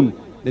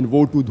يَكْسِبُونَ. Then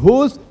woe to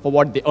those for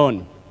what they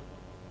earn.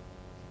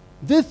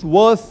 This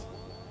verse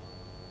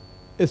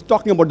is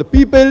talking about the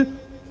people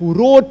who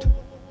wrote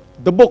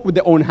the book with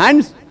their own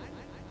hands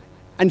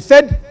and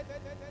said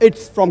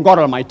it's from God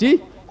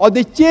Almighty, or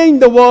they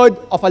changed the word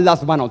of Allah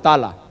subhanahu wa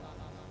ta'ala.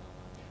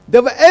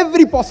 There were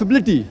every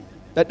possibility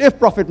that if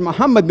Prophet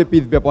Muhammad, may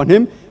peace be upon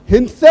him,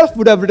 himself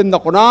would have written the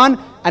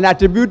Quran and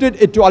attributed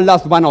it to Allah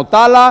subhanahu wa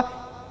ta'ala,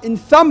 in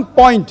some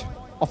point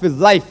of his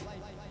life,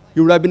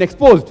 he would have been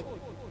exposed.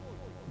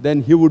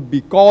 Then he would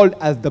be called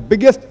as the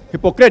biggest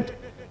hypocrite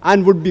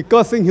and would be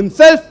cursing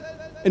himself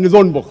in his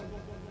own book.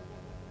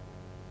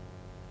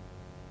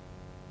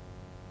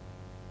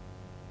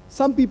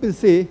 Some people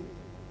say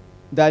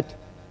that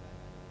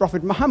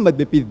Prophet Muhammad,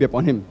 may peace be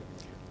upon him,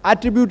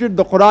 attributed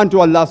the Quran to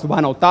Allah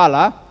subhanahu wa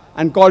ta'ala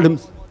and called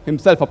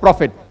himself a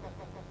prophet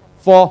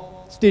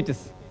for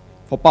status,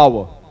 for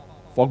power,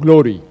 for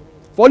glory,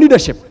 for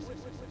leadership.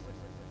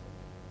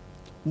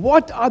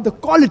 What are the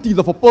qualities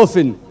of a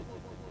person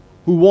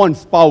who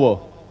wants power,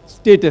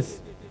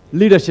 status,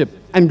 leadership,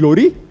 and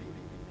glory?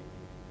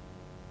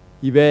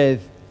 He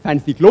wears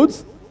fancy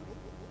clothes,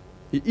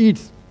 he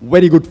eats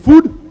very good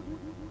food,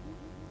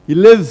 he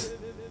lives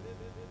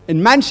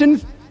in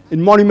mansions,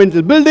 in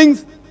monumental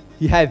buildings,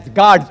 he has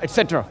guards,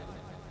 etc.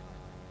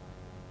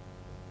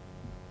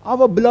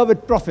 Our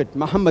beloved Prophet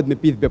Muhammad, may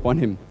peace be upon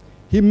him,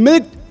 he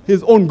milked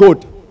his own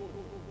goat.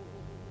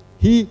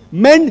 He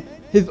mended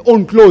his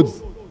own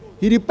clothes.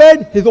 He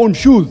repaired his own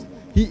shoes.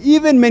 He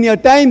even many a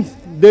times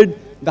did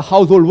the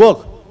household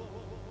work.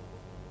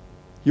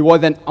 He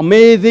was an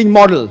amazing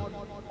model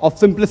of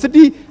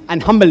simplicity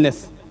and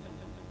humbleness.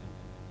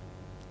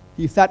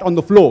 He sat on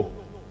the floor.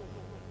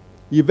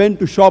 He went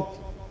to shop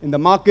in the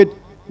market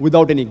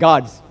without any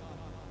guards.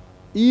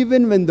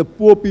 Even when the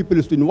poor people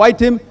used to invite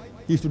him,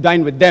 he used to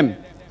dine with them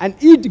and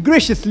eat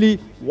graciously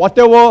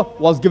whatever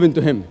was given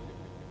to him.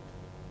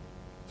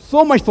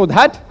 So much so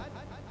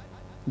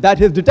that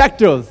his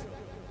detractors,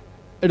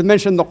 it is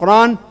mentioned in the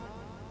Quran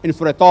in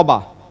Surah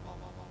Tawbah,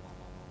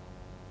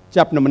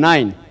 chapter number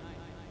 9,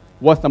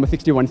 verse number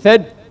 61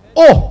 said,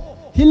 "Oh,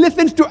 he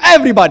listens to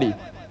everybody.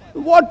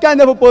 What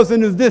kind of a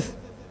person is this?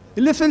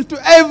 He listens to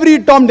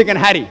every Tom, Dick and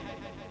Harry."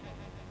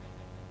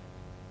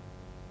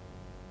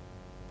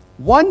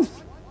 Once,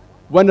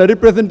 when a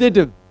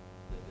representative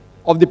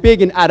of the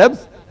pagan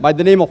Arabs by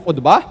the name of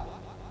Utbah,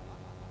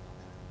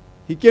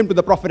 he came to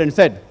the Prophet and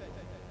said,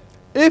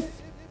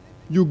 "If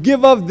you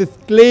give us this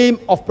claim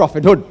of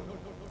prophethood,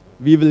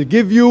 we will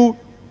give you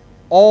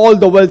all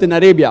the wealth in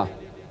Arabia.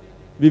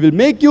 We will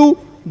make you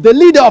the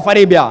leader of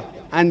Arabia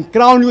and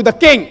crown you the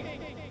king.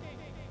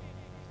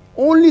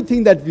 Only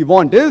thing that we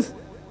want is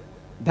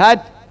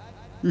that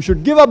you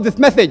should give up this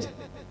message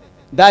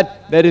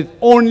that there is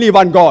only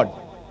one God."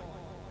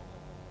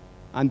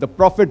 And the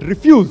Prophet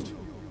refused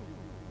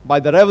by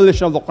the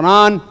revelation of the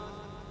Quran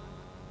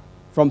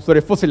from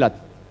Surah Fussilat,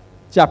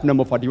 chapter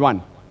number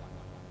 41.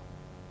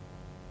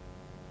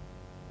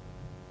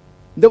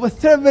 There were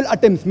several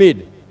attempts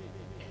made.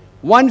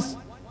 Once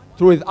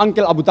through his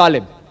uncle Abu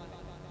Talib,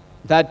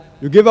 that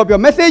you give up your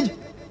message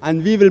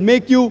and we will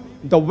make you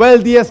the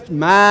wealthiest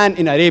man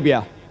in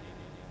Arabia.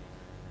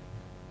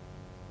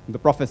 The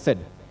Prophet said,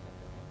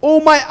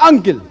 "Oh my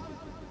uncle,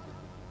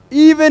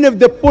 even if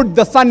they put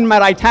the sun in my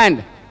right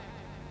hand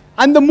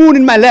and the moon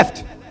in my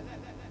left,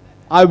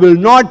 I will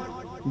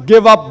not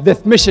give up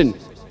this mission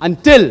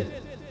until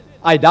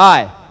I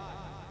die."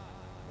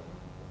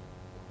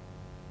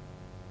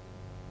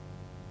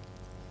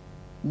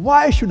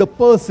 Why should a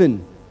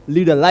person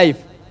lead a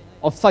life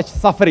of such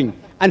suffering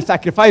and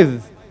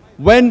sacrifices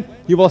when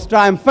he was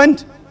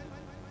triumphant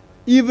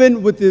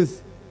even with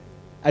his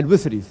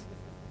adversaries?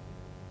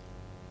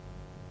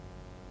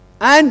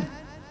 And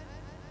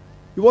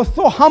he was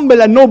so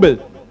humble and noble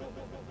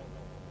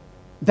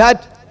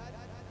that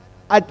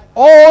at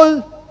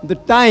all the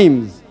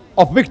times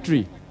of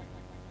victory,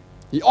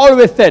 he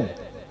always said,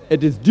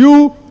 "It is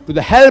due to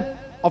the help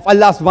of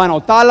Allah subhanahu wa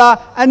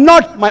ta'ala and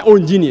not my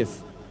own genius."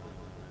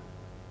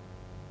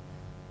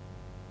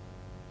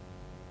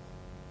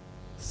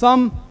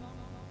 Some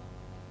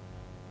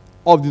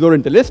of the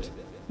Orientalists,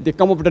 they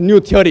come up with a new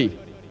theory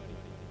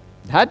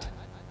that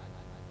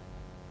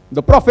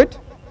the Prophet,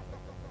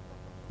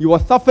 he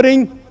was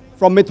suffering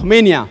from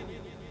mythomania,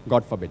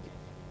 God forbid.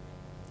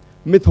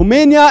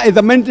 Mythomania is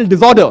a mental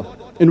disorder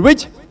in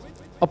which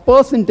a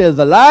person tells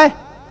a lie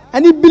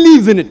and he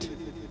believes in it.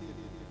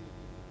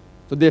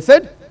 So they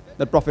said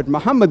that Prophet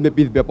Muhammad, may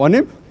peace be upon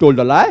him, told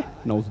a lie,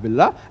 na'uz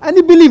billah, and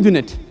he believed in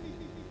it.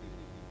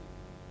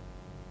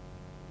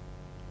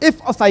 If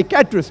a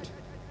psychiatrist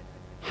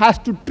has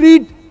to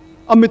treat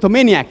a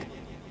mythomaniac,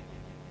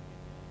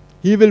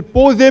 he will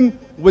pose him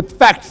with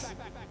facts,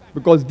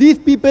 because these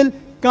people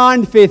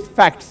can't face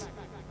facts.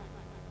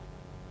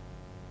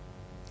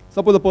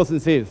 Suppose a person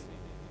says,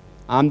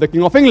 "I'm the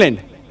King of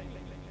England."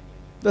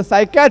 The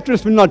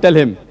psychiatrist will not tell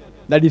him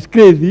that he's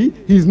crazy,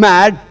 he's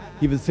mad.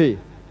 He will say,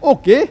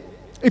 "Okay,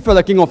 if you're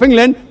the King of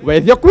England,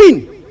 where's your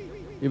queen?"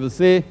 He will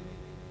say,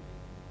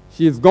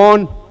 "She's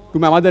gone to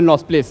my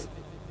mother-in-law's place."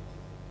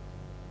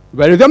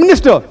 "Where is your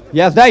minister?" "He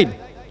has died."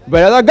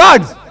 "Where are the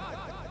guards?"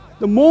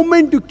 The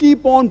moment you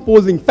keep on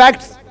posing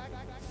facts,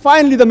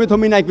 finally the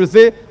mythomaniac will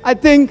say, "I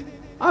think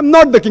I'm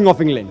not the King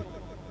of England."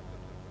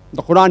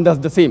 The Quran does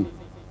the same.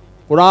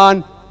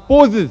 Quran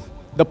poses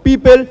the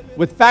people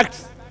with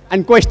facts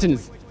and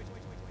questions.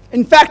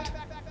 In fact,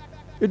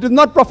 it is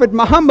not Prophet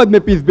Muhammad, may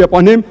peace be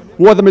upon him,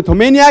 who was a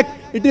mythomaniac.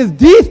 It is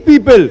these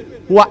people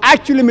who are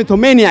actually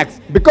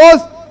mythomaniacs,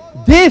 because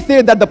they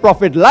say that the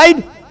Prophet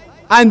lied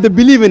and they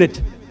believe in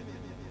it.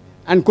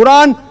 And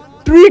Quran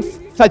treats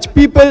such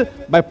people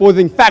by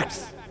posing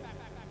facts,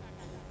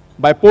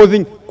 by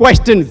posing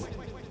questions.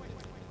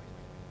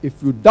 If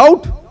you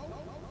doubt,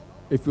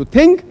 if you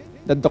think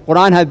that the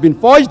Quran has been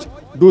forged,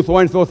 do so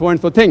and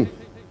so thing.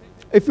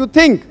 If you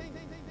think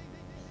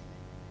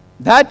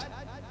that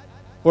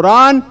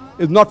Quran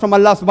is not from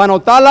Allah subhanahu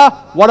wa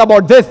ta'ala, what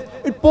about this?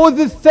 It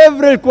poses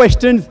several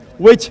questions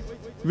which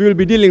we will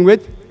be dealing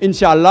with,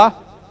 inshallah,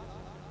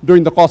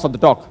 during the course of the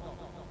talk.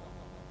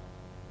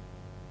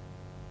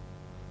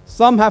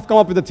 Some have come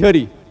up with a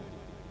theory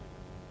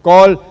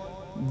called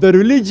the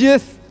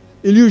religious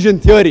illusion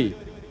theory,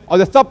 or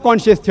the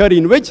subconscious theory,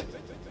 in which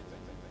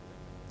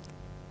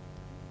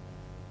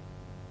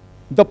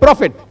the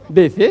Prophet,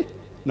 they say,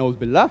 na'uz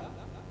billah,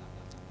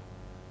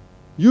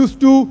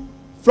 used to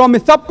from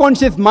his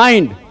subconscious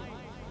mind,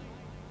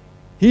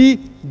 he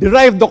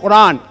derived the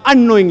Quran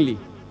unknowingly.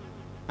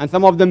 And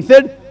some of them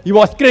said he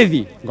was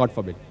crazy, God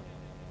forbid.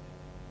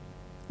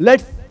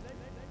 Let's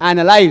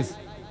analyze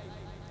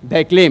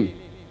their claim.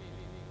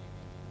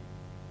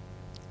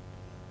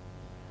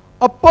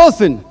 A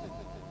person,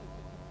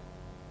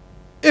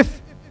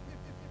 if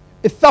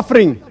is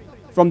suffering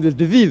from this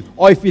disease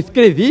or if he's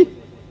crazy,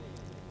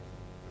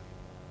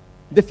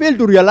 they fail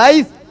to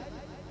realize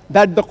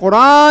that the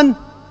Quran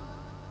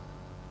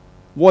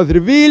was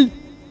revealed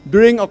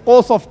during a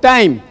course of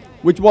time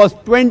which was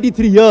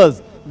 23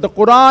 years. The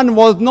Quran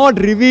was not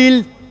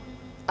revealed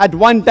at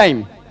one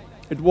time.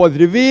 It was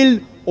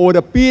revealed over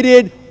a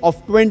period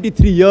of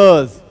 23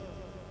 years,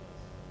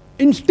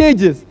 in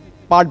stages,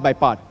 part by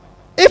part.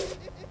 If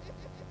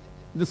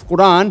this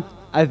Quran,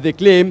 as they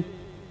claim,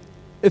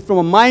 is from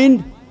a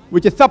mind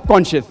which is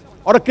subconscious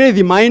or a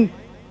crazy mind,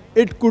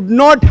 it could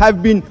not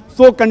have been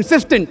so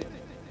consistent.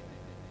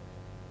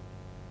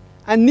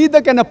 And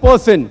neither can a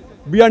person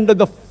be under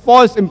the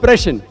false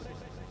impression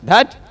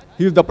that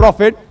he is the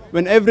prophet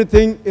when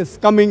everything is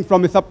coming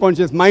from his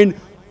subconscious mind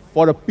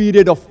for a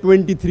period of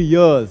 23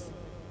 years.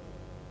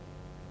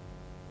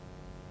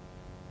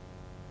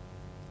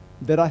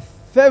 There are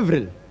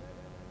several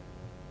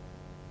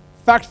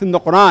facts in the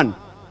Quran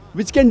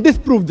which can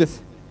disprove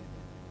this.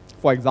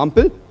 For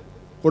example,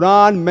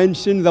 Quran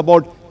mentions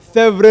about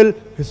several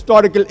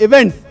historical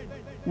events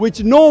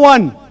which no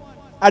one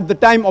at the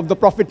time of the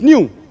Prophet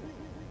knew.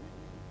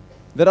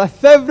 There are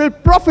several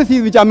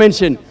prophecies which are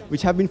mentioned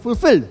which have been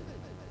fulfilled.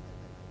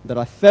 There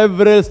are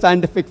several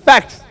scientific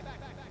facts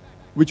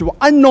which were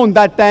unknown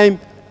that time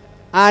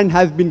and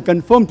has been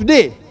confirmed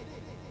today.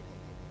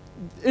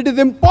 It is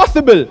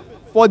impossible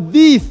for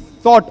these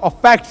sort of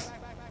facts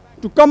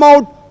to come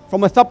out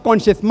from a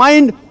subconscious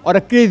mind or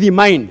a crazy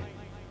mind.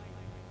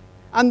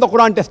 And the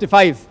Quran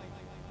testifies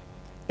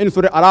in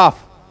Surah Araf,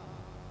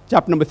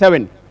 chapter number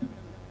 7,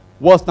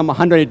 verse number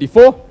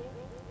 184.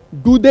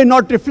 Do they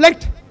not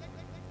reflect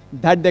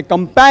that their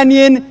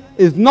companion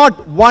is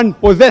not one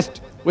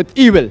possessed with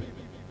evil,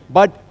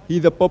 but he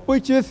is a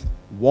perpetuous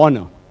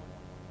warner?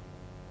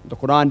 The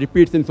Quran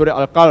repeats in Surah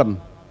Al-Qalam,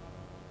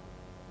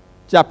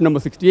 chapter number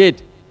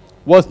 68,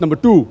 verse number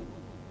 2.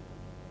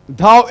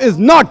 Thou is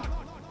not,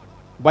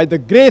 by the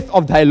grace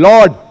of thy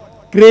Lord,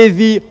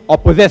 crazy or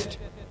possessed.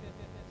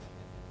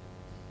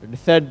 It is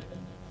said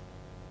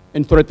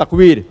in Surah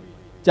Takwir,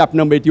 chapter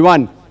number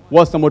 81,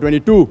 verse number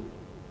 22.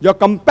 Your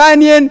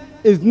companion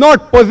is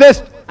not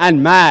possessed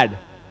and mad.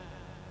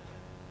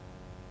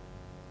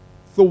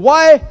 So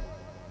why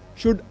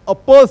should a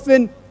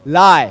person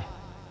lie?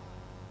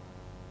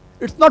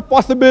 It's not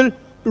possible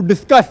to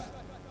discuss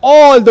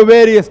all the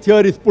various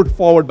theories put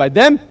forward by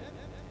them.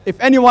 If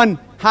anyone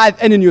has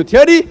any new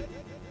theory,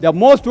 they are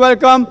most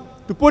welcome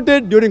to put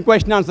it during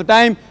question and answer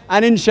time,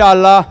 and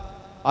inshallah,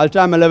 I'll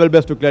try my level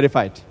best to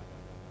clarify it.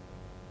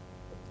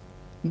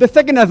 The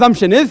second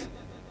assumption is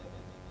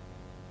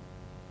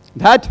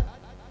that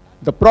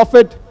the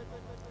Prophet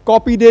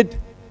copied it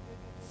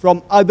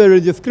from other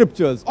religious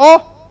scriptures,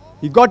 or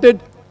he got it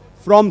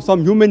from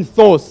some human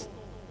source.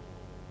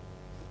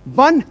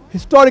 One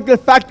historical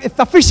fact is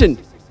sufficient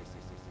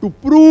to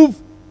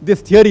prove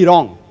this theory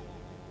wrong.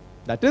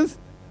 That is,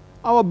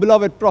 our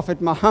beloved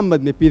Prophet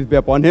Muhammad, may peace be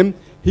upon him,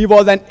 he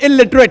was an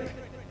illiterate.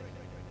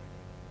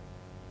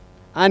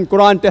 And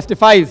Quran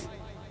testifies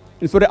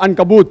in Surah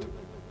Ankabut,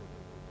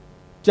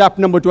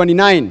 chapter number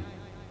 29,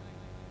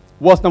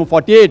 verse number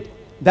 48,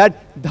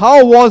 that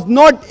thou was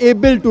not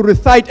able to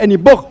recite any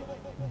book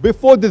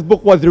before this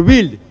book was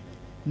revealed,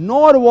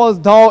 nor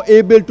was thou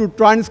able to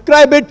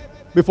transcribe it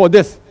before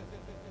this.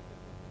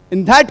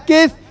 In that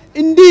case,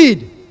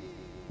 indeed,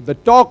 the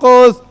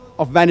talkers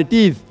of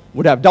vanities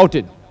would have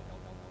doubted.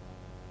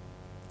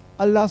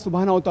 Allah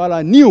subhanahu wa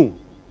ta'ala knew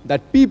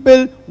that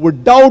people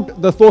would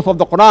doubt the source of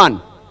the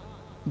Quran.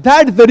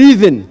 That's the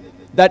reason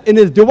that in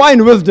his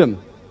divine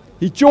wisdom,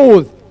 he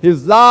chose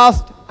his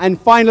last and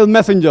final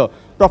messenger,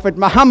 Prophet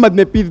Muhammad,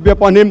 may peace be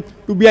upon him,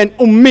 to be an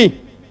ummi,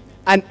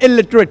 an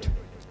illiterate,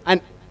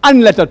 an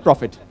unlettered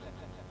prophet.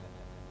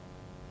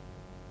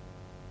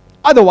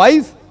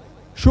 Otherwise,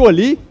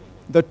 surely,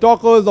 the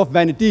talkers of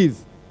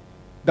vanities,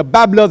 the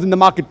babblers in the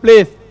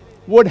marketplace,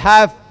 would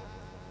have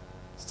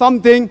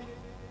something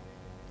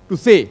to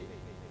say.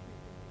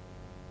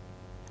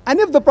 And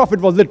if the Prophet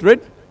was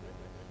literate,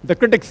 the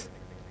critics,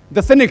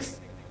 the cynics,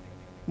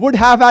 would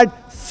have had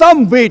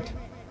some weight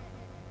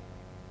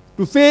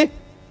to say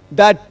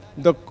that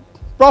the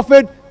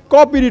Prophet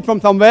copied it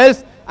from somewhere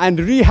else and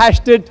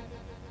rehashed it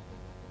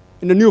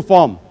in a new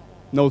form.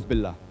 Nauz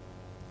billah.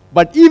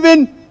 But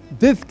even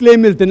this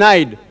claim is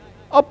denied.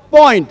 A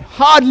point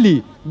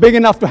hardly big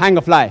enough to hang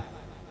a fly.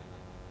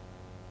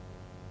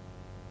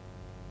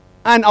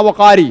 And our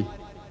Qari,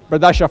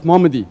 Brother Ashraf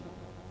Muhammadi,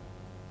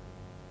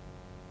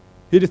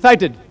 he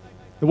recited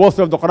the verse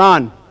of the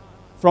Quran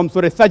from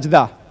Surah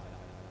Sajda,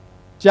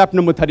 chapter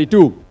number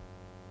 32,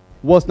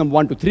 verse number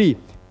 1 to 3.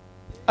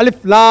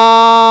 Alif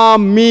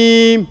Lam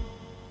Mim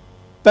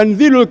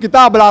Tanzilul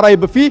Kitab la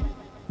Rayba Fi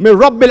min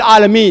Rabbil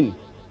Alameen.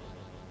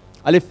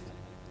 Alif,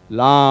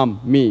 Lam,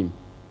 Mim.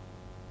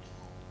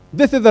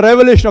 This is the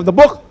revelation of the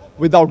book,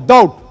 without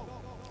doubt,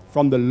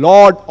 from the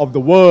Lord of the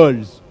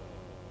worlds.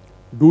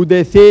 Do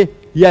they say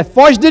he has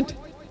forged it?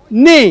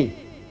 Nay,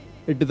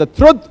 it is the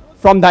truth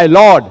from thy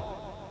Lord,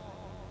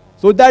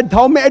 so that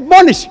thou may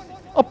admonish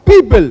a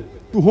people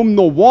to whom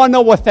no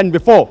warner was sent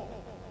before,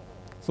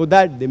 so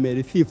that they may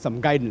receive some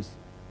guidance.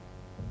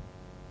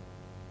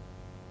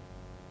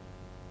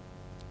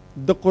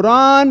 The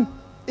Quran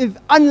is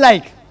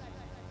unlike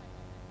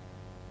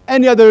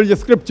any other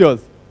religious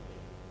scriptures,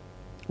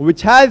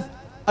 which has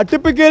a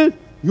typical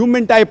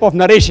human type of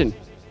narration,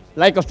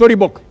 like a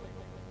storybook.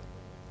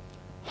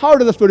 How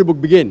does the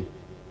storybook begin?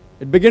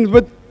 It begins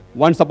with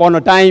once upon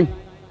a time,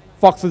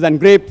 foxes and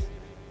grapes,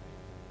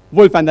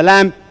 wolf and the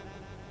lamb.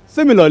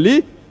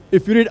 Similarly,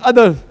 if you read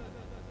other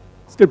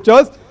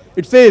scriptures,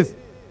 it says,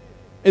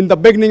 in the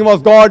beginning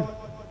was God,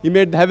 he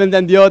made the heavens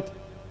and the earth.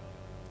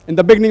 In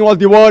the beginning was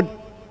the word.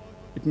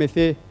 It may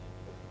say,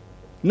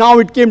 now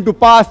it came to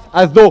pass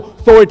as though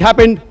so it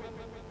happened.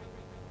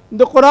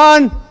 The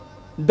Quran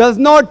does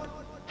not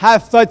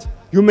have such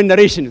human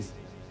narrations.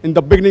 In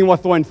the beginning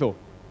was so and so.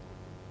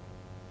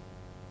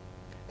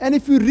 And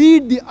if you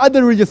read the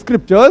other religious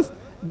scriptures,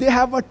 they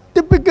have a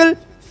typical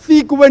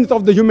sequence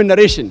of the human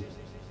narration.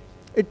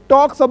 It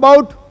talks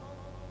about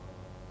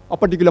a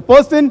particular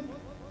person,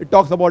 it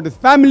talks about his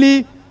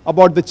family,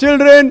 about the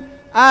children,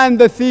 and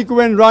the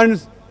sequence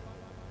runs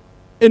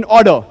in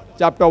order.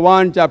 Chapter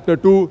 1, chapter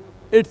 2,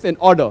 it's in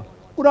order.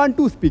 Quran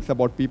too speaks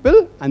about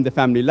people and the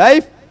family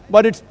life,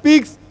 but it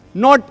speaks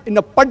not in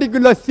a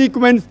particular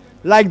sequence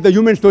like the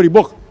human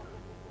storybook.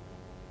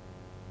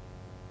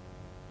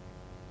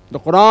 The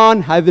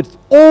Quran has its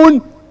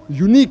own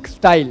unique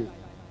style.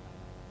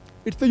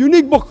 It's a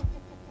unique book.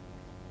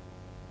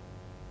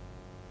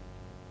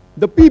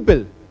 The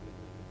people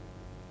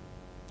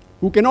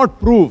who cannot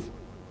prove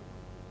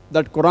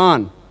that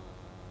Quran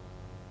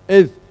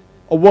is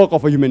a work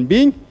of a human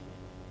being,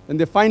 then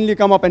they finally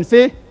come up and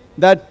say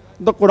that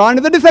the Quran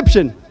is a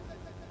deception.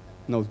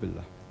 Nauz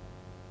billah.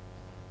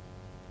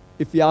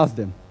 If we ask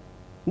them,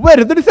 where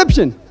is the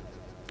deception?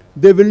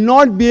 They will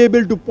not be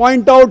able to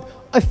point out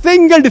a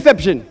single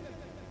deception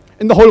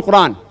in the whole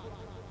Quran.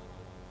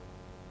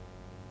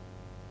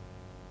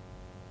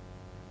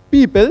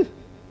 People,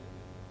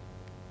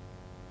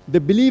 they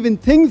believe in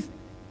things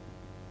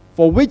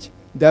for which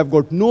they have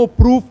got no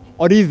proof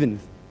or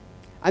reasons,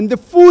 and they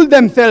fool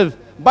themselves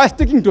by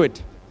sticking to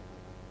it.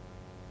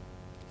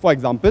 For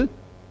example,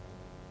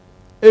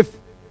 if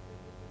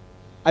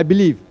I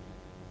believe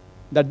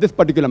that this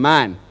particular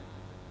man,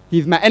 he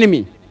is my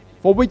enemy,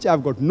 for which I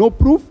have got no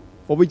proof,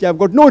 for which I have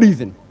got no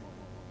reason.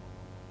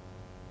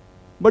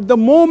 But the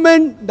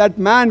moment that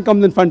man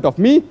comes in front of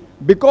me,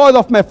 because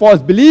of my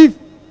false belief,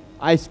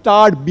 I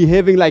start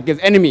behaving like his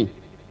enemy.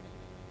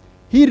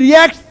 He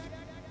reacts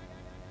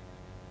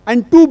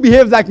and too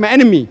behaves like my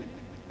enemy,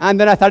 and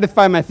then I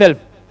satisfy myself.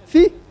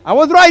 See, I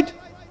was right.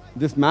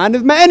 This man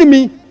is my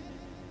enemy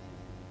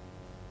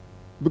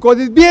because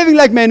he's behaving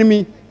like my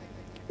enemy.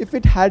 If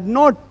it had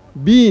not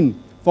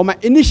been for my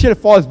initial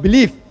false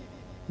belief,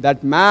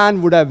 that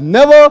man would have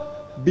never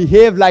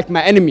behaved like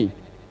my enemy.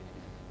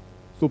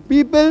 So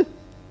people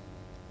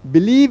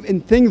believe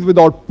in things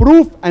without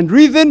proof and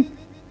reason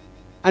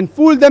and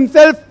fool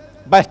themselves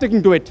by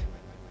sticking to it.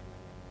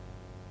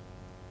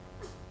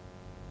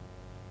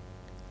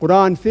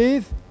 Quran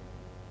says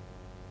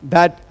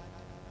that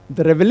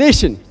the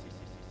revelation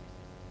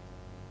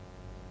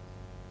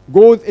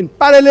goes in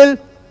parallel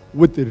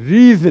with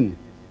reason.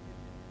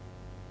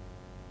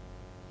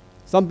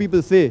 Some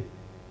people say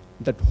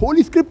that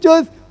holy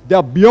scriptures, they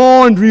are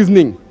beyond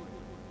reasoning.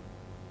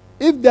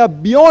 If they are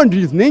beyond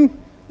reasoning,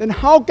 then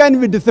how can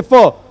we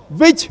decipher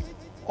which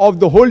of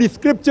the holy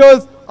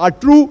scriptures are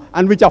true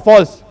and which are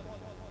false?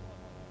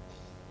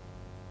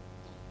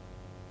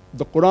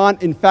 The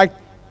Quran, in fact,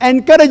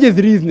 encourages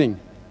reasoning.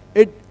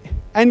 It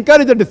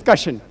encourages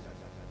discussion.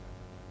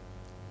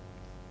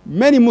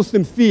 Many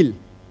Muslims feel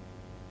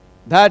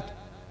that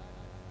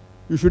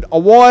you should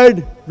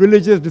avoid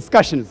religious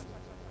discussions.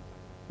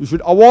 You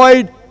should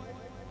avoid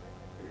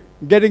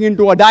getting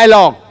into a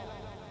dialogue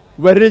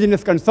where religion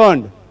is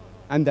concerned,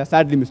 and they're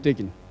sadly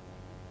mistaken.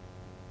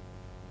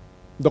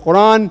 The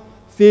Quran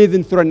says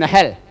in Surah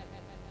Nahl,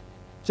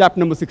 chapter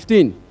number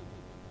 16,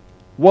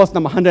 verse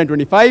number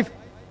 125,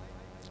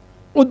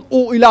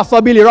 Ud'u ila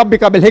sabili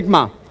rabbika bil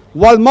hikmah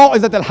wal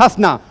mau'izat al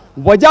hasna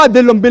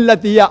wajadilhum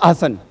billati hiya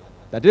ahsan.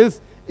 That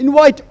is,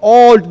 invite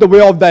all to the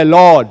way of thy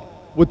Lord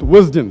with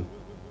wisdom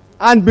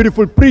and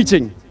beautiful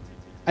preaching,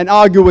 and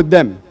argue with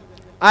them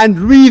and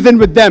reason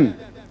with them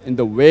in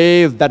the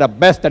ways that are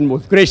best and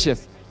most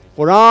gracious.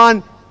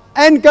 Quran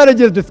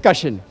encourages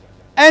discussion,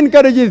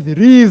 encourages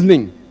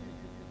reasoning.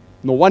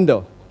 No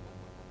wonder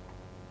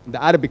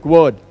the Arabic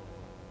word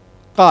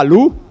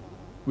qalu,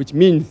 which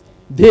means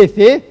they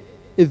say,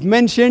 is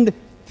mentioned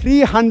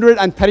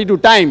 332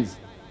 times.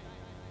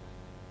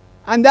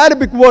 And the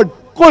Arabic word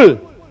qul,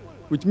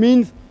 which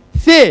means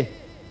say,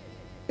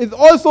 is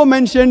also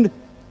mentioned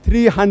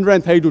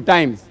 332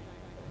 times.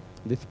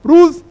 This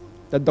proves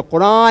that the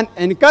Quran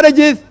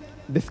encourages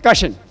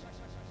discussion.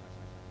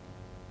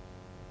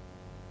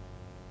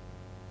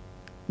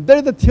 There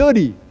is a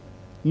theory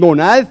known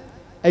as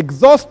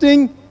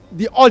exhausting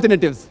the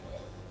alternatives.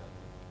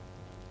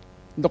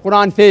 The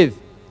Quran says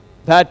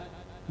that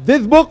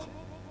this book,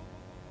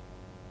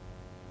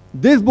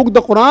 the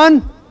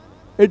Quran,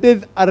 it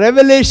is a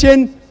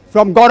revelation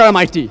from God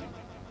Almighty.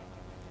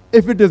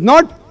 If it is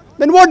not,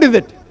 then what is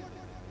it?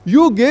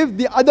 You give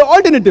the other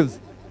alternatives.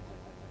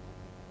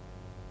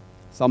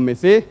 Some may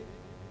say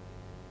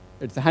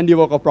it's a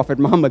handiwork of Prophet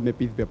Muhammad, may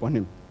peace be upon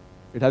him.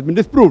 It has been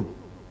disproved.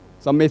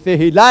 Some may say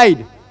he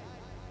lied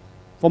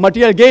for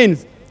material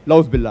gains.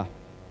 Lauz billah.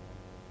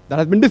 That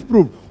has been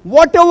disproved.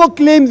 Whatever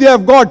claims you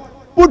have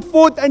got, put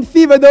forth and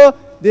see whether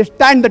they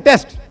stand the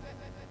test.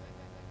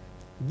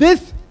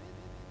 This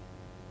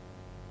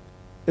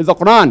is the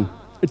Quran.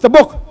 It's a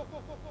book.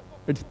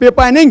 It's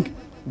paper and ink.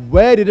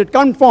 Where did it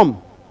come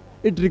from?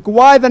 It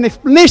requires an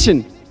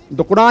explanation.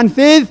 The Quran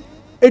says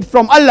it's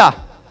from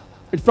Allah.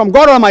 It's from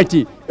God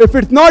Almighty. If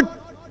it's not,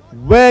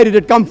 where did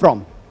it come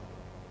from?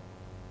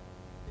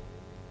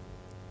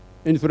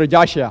 In Surah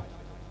Jashia,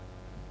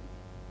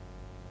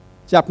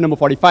 chapter number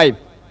 45,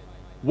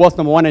 verse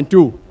number 1 and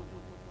 2,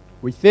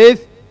 which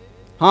says,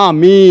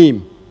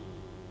 Hamim,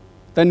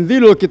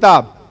 Tanzilul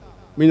Kitab,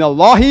 Min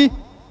Allahi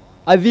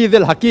Aziz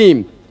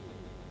al-Hakim.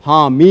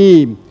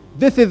 Hamim.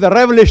 This is the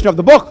revelation of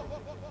the book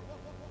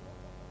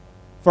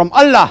from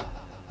Allah,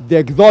 the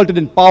exalted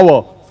in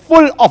power,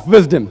 full of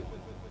wisdom.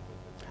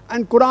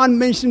 And Quran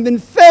mentioned in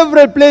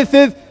several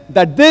places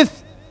that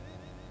this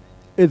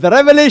is the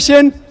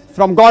revelation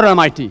from God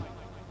Almighty.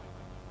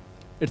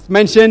 It's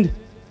mentioned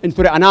in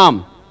Surah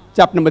Anam,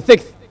 chapter number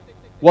 6,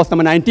 verse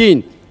number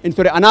 19. In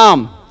Surah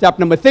Anam, chapter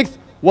number 6,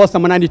 verse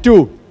number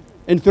 92.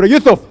 In Surah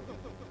Yusuf,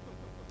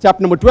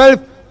 chapter number 12,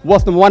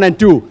 verse number 1 and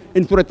 2.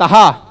 In Surah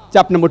Taha,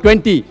 chapter number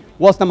 20,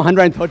 verse number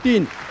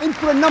 113. In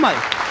Surah Namal,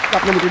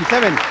 chapter number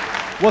 27,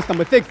 verse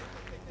number 6.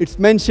 It's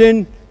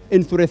mentioned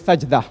in Surah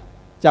Sajda,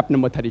 chapter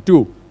number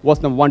 32,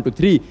 verse number 1 to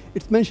 3.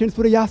 It's mentioned in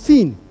Surah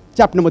Yasin,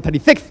 chapter number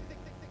 36,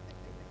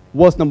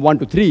 verse number 1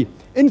 to 3.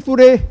 In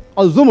Surah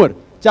Al-Zumar,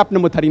 chapter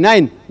number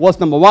 39, verse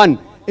number 1.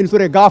 In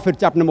Surah Ghafir,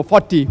 chapter number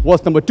 40,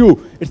 verse number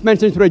 2. It's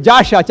mentioned in Surah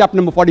Jashia, chapter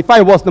number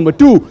 45, verse number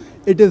 2.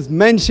 It is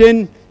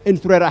mentioned in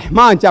Surah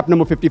Rahman, chapter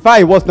number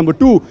 55, verse number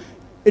 2.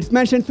 It's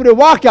mentioned in Surah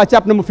Waqia,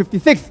 chapter number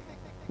 56,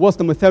 verse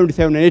number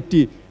 77 and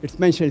 80. It's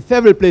mentioned in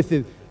several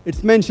places.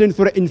 It's mentioned in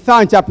Surah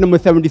Insan, chapter number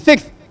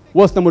 76,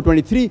 verse number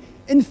 23.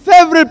 In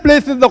several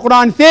places the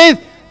Quran says,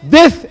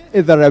 this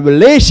is a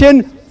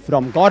revelation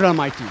from God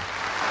Almighty.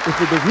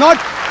 If it is not,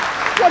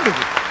 what is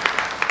it?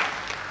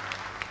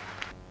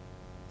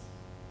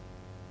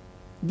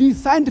 The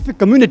scientific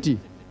community,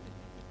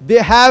 they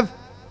have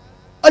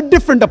a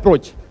different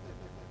approach.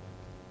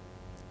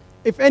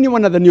 If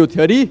anyone has a new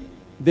theory,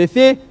 they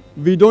say,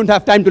 we don't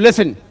have time to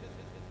listen.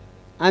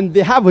 And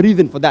they have a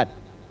reason for that.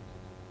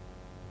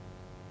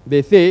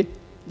 They say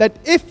that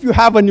if you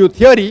have a new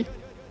theory,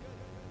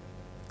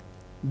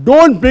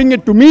 don't bring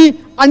it to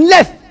me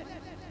unless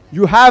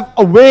you have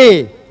a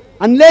way,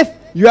 unless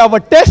you have a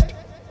test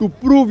to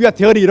prove your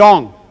theory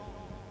wrong.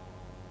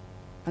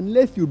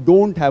 Unless you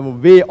don't have a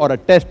way or a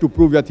test to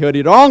prove your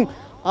theory wrong,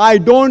 I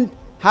don't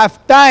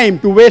have time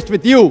to waste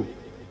with you.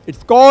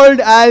 It's called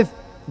as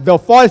the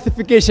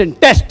falsification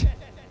test.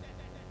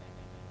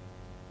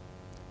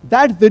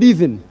 That's the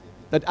reason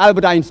that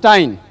Albert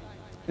Einstein,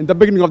 in the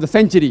beginning of the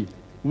century,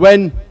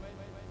 when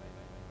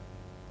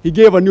he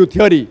gave a new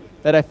theory,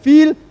 that I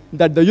feel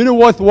that the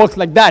universe works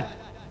like that.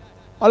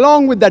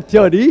 Along with that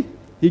theory,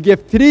 he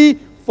gave 3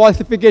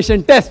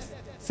 falsification tests,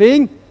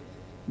 saying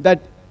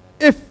that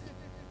if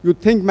you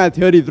think my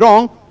theory is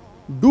wrong,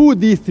 do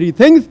these 3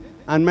 things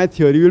and my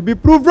theory will be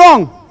proved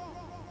wrong.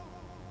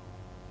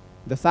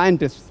 The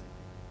scientists,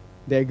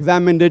 they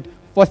examined it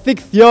for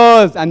 6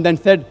 years and then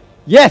said,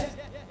 yes,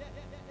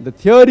 the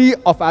theory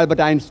of Albert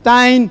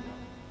Einstein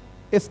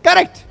is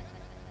correct.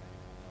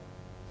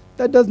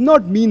 That does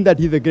not mean that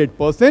he's a great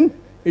person.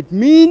 It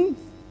means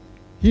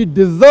he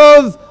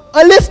deserves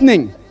a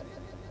listening.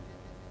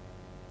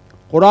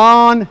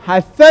 Quran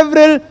has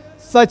several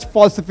such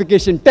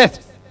falsification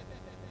tests.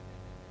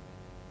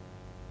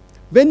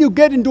 When you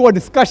get into a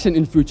discussion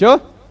in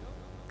future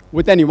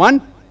with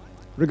anyone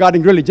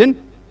regarding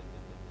religion,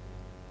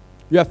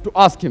 you have to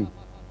ask him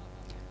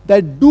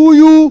that, do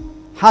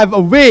you have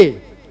a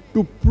way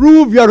to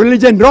prove your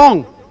religion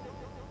wrong?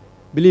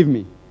 Believe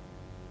me,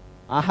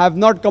 I have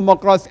not come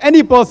across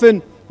any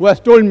person who has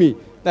told me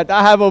that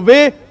I have a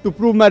way to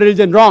prove my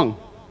religion wrong.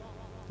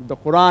 The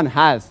Quran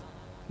has.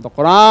 The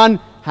Quran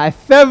has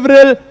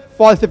several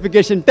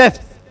falsification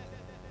tests.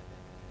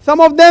 Some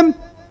of them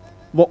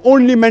were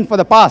only meant for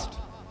the past.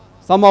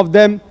 Some of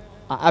them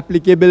are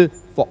applicable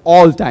for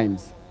all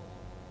times.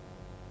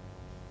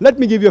 Let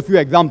me give you a few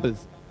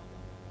examples.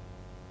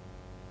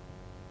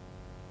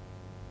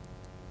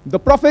 The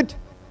Prophet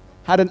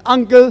had an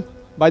uncle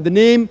by the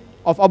name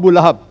of Abu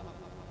Lahab.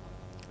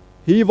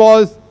 He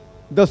was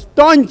the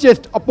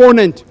staunchest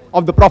opponent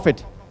of the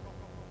Prophet.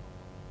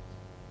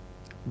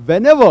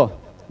 Whenever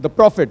the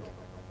Prophet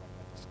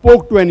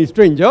spoke to any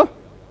stranger,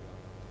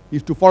 he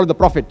used to follow the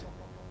Prophet.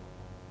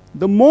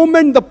 The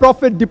moment the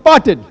Prophet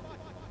departed,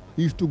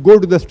 he used to go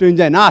to the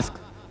stranger and ask,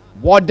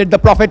 what did the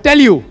Prophet tell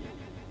you?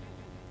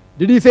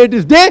 Did he say it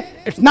is day?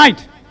 It's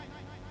night.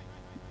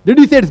 Did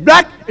he say it's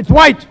black? It's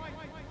white.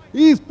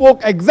 He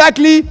spoke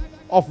exactly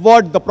of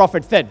what the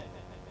Prophet said.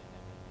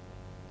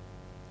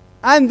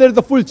 And there is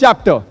a full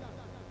chapter,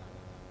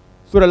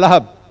 Surah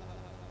Lahab,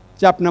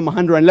 chapter number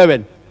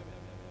 111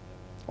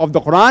 of the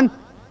Quran,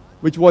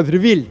 which was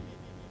revealed.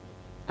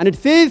 And it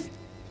says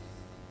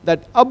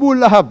that Abu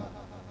Lahab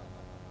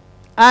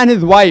and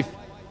his wife,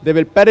 they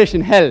will perish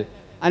in hell.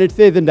 And it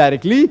says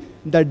indirectly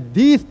that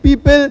these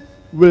people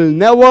will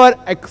never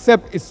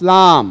accept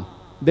Islam.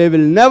 They will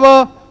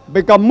never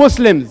become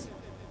Muslims.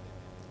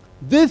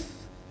 This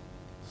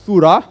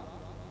surah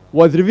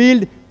was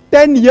revealed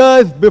 10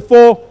 years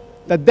before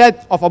the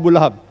death of Abu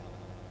Lahab.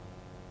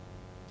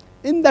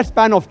 In that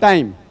span of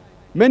time,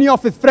 many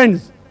of his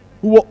friends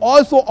who were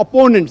also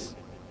opponents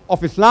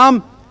of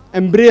Islam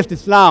embraced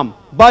Islam.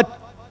 But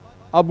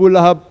Abu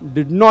Lahab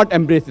did not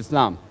embrace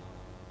Islam.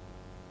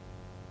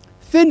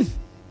 Since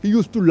he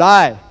used to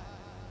lie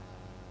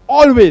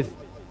always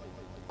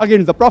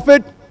against the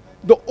Prophet,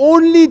 the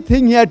only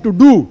thing he had to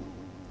do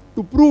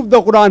to prove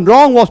the Quran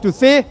wrong was to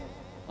say,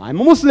 I'm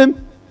a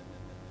Muslim.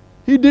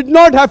 He did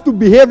not have to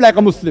behave like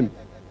a Muslim.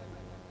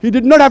 He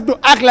did not have to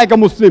act like a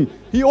Muslim.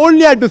 He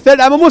only had to say,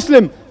 I'm a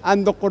Muslim,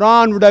 and the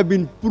Quran would have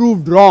been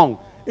proved wrong.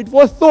 It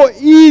was so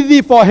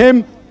easy for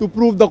him to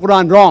prove the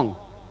Quran wrong.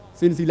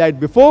 Since he lied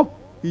before,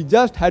 he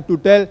just had to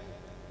tell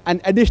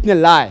an additional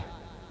lie.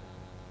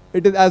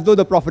 It is as though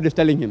the Prophet is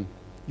telling him,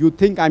 you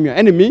think I'm your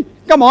enemy?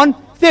 Come on,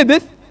 say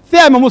this, say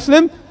I'm a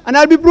Muslim, and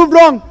I'll be proved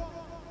wrong.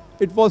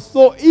 It was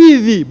so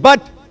easy,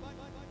 but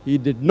he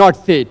did not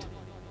say it.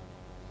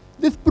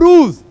 This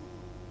proves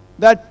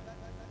that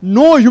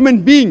no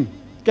human being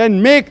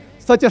can make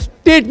such a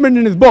statement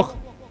in his book.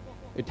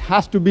 It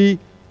has to be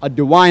a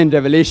divine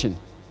revelation.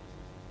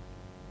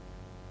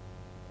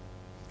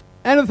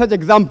 Another such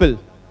example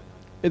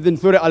is in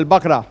Surah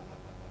Al-Baqarah,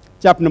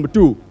 chapter number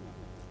 2,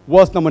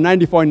 verse number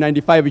 94 and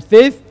 95, which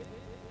says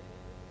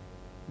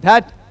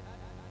that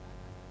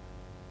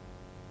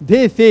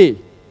they say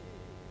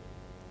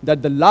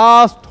that the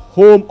last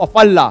home of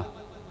Allah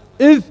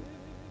is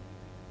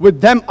with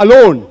them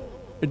alone.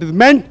 It is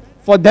meant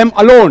for them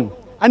alone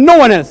and no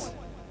one else.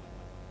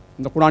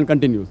 And the Quran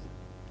continues.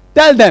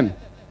 Tell them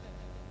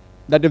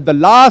that if the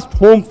last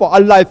home for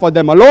Allah is for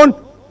them alone,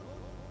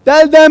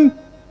 tell them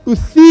to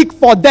seek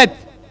for death.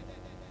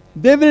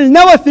 They will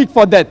never seek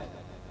for death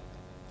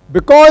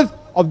because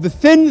of the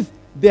sins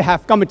they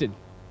have committed.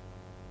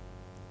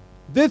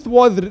 This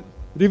was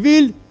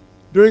revealed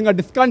during a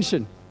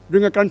discussion,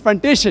 during a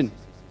confrontation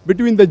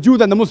between the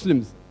Jews and the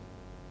Muslims.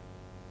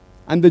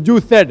 And the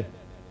Jews said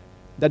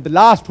that the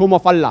last home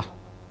of Allah,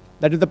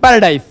 that is the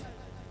paradise,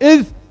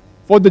 is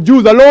for the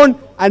Jews alone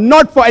and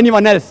not for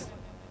anyone else.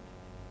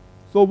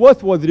 So a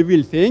verse was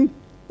revealed saying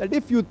that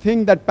if you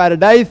think that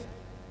paradise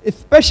is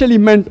specially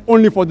meant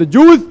only for the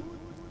Jews,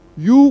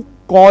 you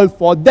call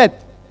for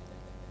death.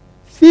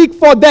 Seek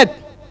for death.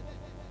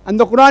 And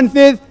the Quran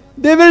says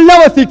they will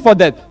never seek for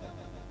death.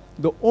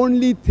 The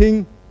only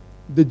thing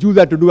the Jews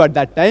had to do at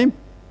that time,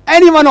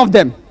 any one of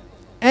them,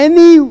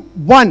 any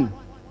one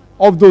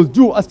of those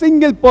Jews, a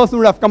single person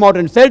would have come out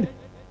and said,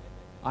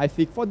 I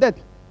seek for death.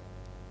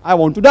 I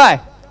want to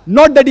die.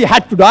 Not that he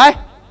had to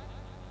die.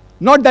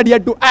 Not that he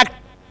had to act.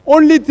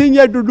 Only thing he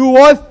had to do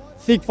was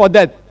seek for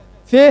death.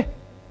 Say,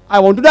 I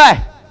want to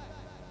die.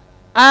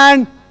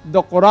 And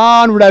the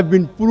Quran would have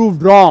been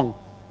proved wrong.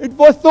 It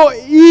was so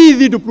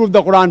easy to prove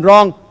the Quran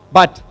wrong,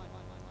 but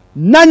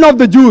none of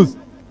the Jews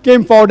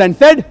came forward and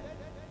said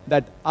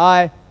that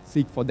I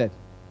seek for death.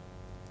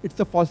 It's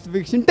a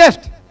falsification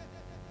test.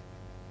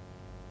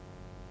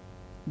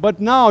 But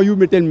now you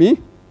may tell me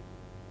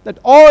that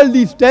all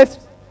these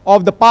tests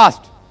of the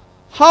past,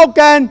 how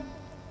can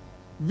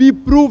we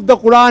prove the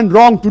Quran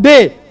wrong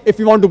today if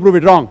we want to prove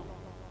it wrong?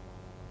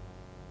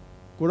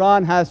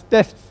 Quran has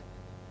tests,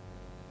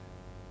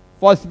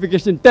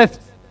 falsification tests,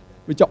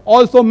 which are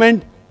also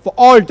meant for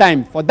all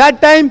time, for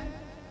that time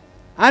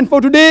and for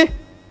today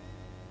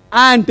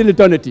and till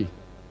eternity.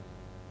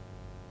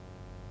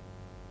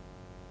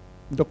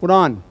 The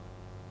Quran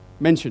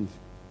mentions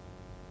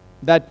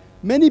that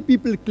many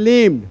people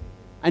claimed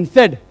and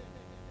said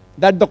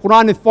that the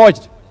Quran is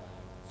forged.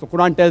 So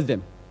Quran tells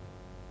them.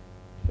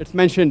 It's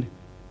mentioned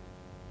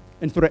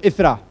in Surah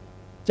Isra,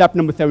 chapter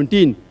number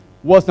 17,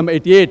 verse number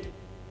 88,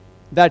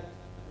 that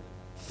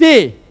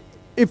say,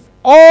 if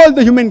all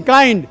the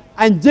humankind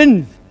and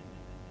jinns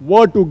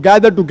were to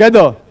gather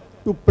together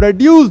to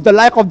produce the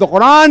like of the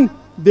Quran,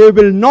 they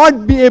will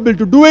not be able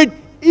to do it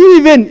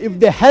even if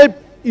they help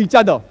each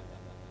other.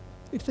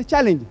 It's a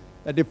challenge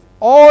that if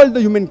all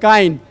the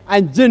humankind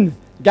and jinns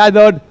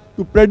gathered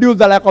to produce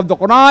the like of the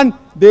Quran,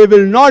 they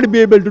will not be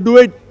able to do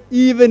it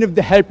even if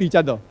they help each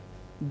other.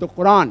 The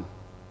Quran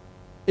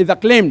is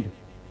acclaimed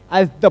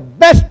as the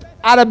best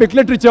Arabic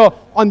literature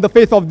on the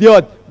face of the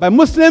earth by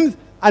Muslims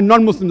and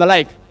non-Muslims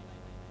alike.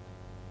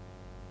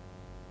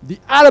 the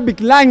Arabic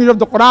language of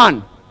the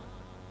Quran.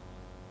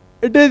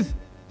 It is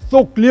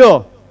so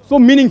clear, so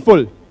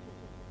meaningful,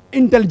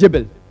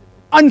 intelligible,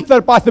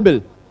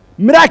 unsurpassable,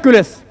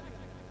 miraculous.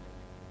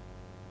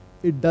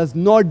 It does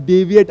not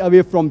deviate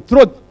away from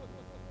truth,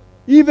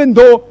 even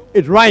though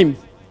it rhymes,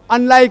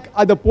 unlike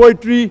other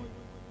poetry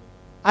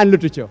and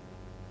literature.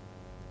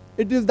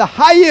 It is the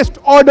highest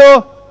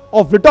order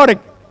of rhetoric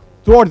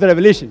throughout the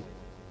revelation.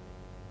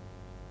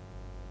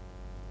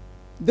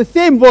 The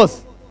same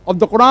verse of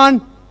the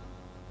Quran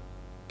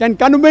can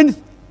convince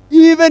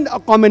even a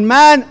common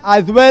man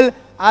as well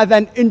as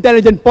an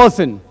intelligent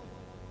person.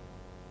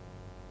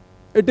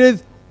 It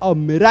is a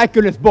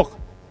miraculous book.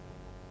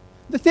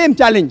 The same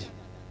challenge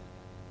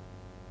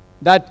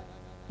that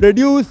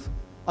produce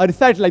a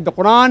recital like the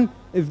Quran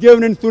is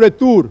given in Surah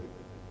Tur,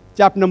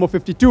 chapter number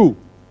 52,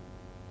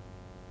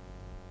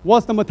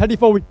 verse number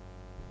 34.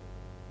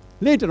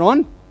 Later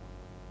on,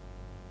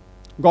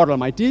 God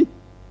Almighty,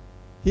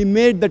 He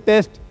made the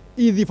test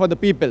easy for the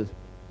people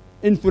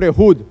in Surah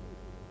Hud,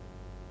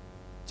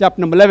 chapter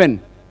number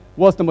 11,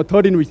 verse number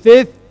 13, which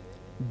says,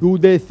 do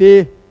they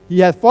say he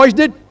has forged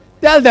it?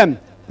 Tell them,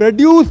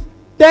 produce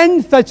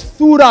 10 such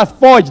surahs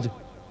forged,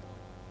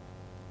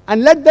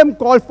 and let them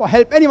call for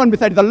help anyone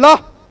besides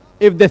Allah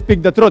if they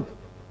speak the truth.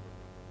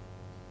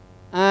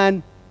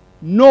 And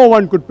no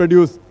one could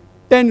produce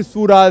 10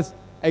 surahs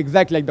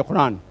exactly like the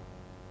Quran.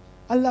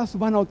 Allah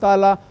subhanahu wa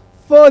ta'ala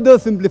further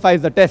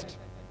simplifies the test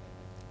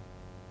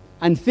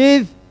and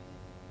says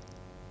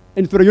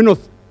in Surah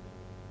Yunus,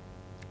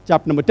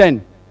 chapter number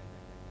 10,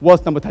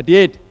 verse number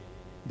 38,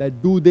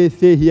 that do they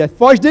say he has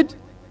forged it?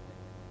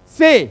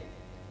 Say,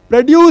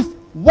 produce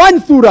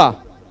one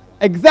surah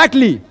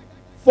exactly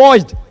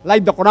forged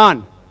like the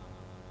Quran.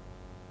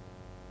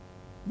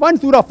 One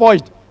surah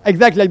forged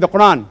exactly like the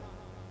Quran,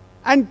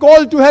 and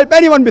call to help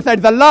anyone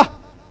besides Allah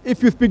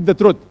if you speak the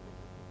truth.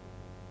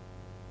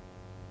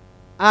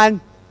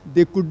 And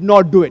they could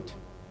not do it.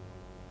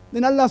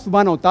 Then Allah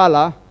subhanahu wa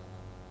ta'ala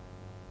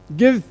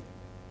gives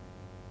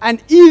an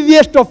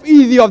easiest of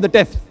easy of the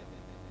tests.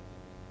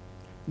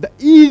 The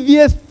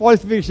easiest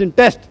falsification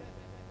test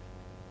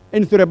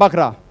in Surah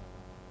Baqarah,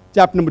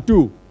 chapter number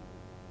 2,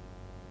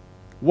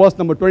 verse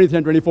number 23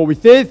 and 24, which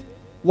says,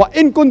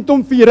 وَإِن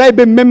كُنْتُمْ فِي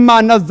رَيْبٍ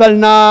مِمَّا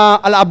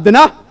نَزَّلْنَا عَلَى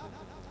عَبْدِنَا.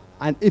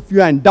 And if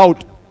you are in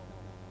doubt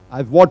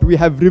as what we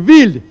have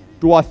revealed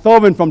to our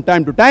servant from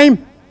time to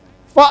time,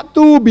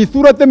 فَأْتُوا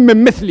بِسُورَةٍ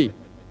مِّن مِثْلِ.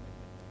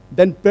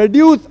 Then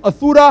produce a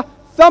surah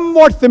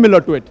somewhat similar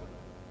to it.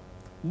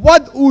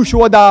 وَادْعُوا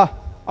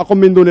شُهَدَاءَكُم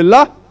مِّن دُونِ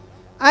اللَّهِ.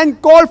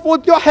 And call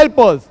forth your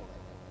helpers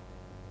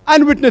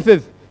and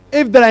witnesses,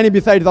 if there are any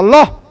besides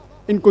Allah,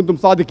 in kuntum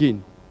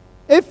sadiqeen,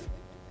 if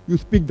you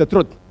speak the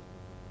truth.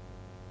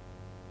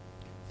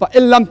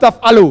 فَإِن لَمْ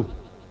تَفْعَلُوا.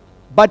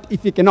 But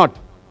if you cannot,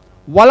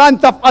 وَلَن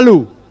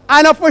تَفْعَلُوا.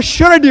 And of a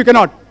surety you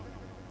cannot.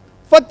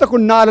 فَاتَّقُوا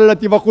النَّارَ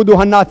الَّتِي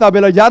وَقُودُهَا النَّاسُ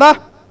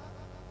وَالْحِجَارَةُ.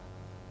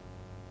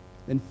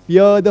 Then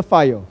fear the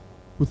fire,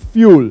 whose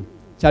fuel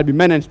shall be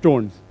men and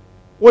stones.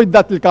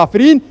 وَإِدَّةُ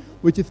الْكَافِرِينَ,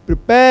 which is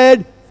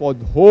prepared for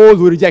those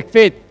who reject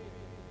faith.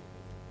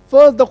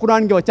 First, the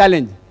Quran gave a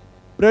challenge.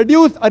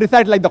 Produce a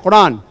recital like the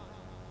Quran.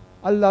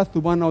 Allah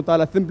subhanahu wa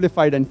ta'ala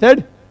simplified and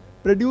said,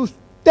 produce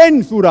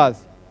 10 surahs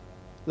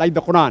like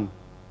the Quran.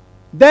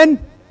 Then,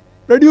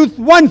 produce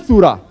one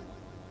surah.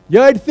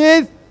 Here it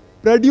says,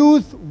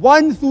 produce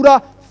one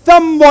surah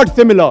somewhat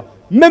similar.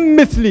 Mim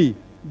misli.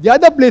 The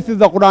other places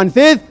the Quran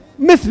says,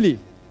 misli.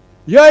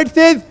 Here it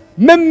says,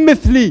 mim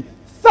misli.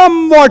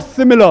 Somewhat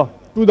similar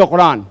to the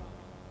Quran.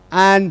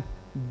 And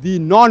the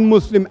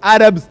non-Muslim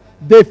Arabs,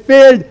 they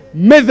failed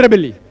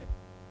miserably.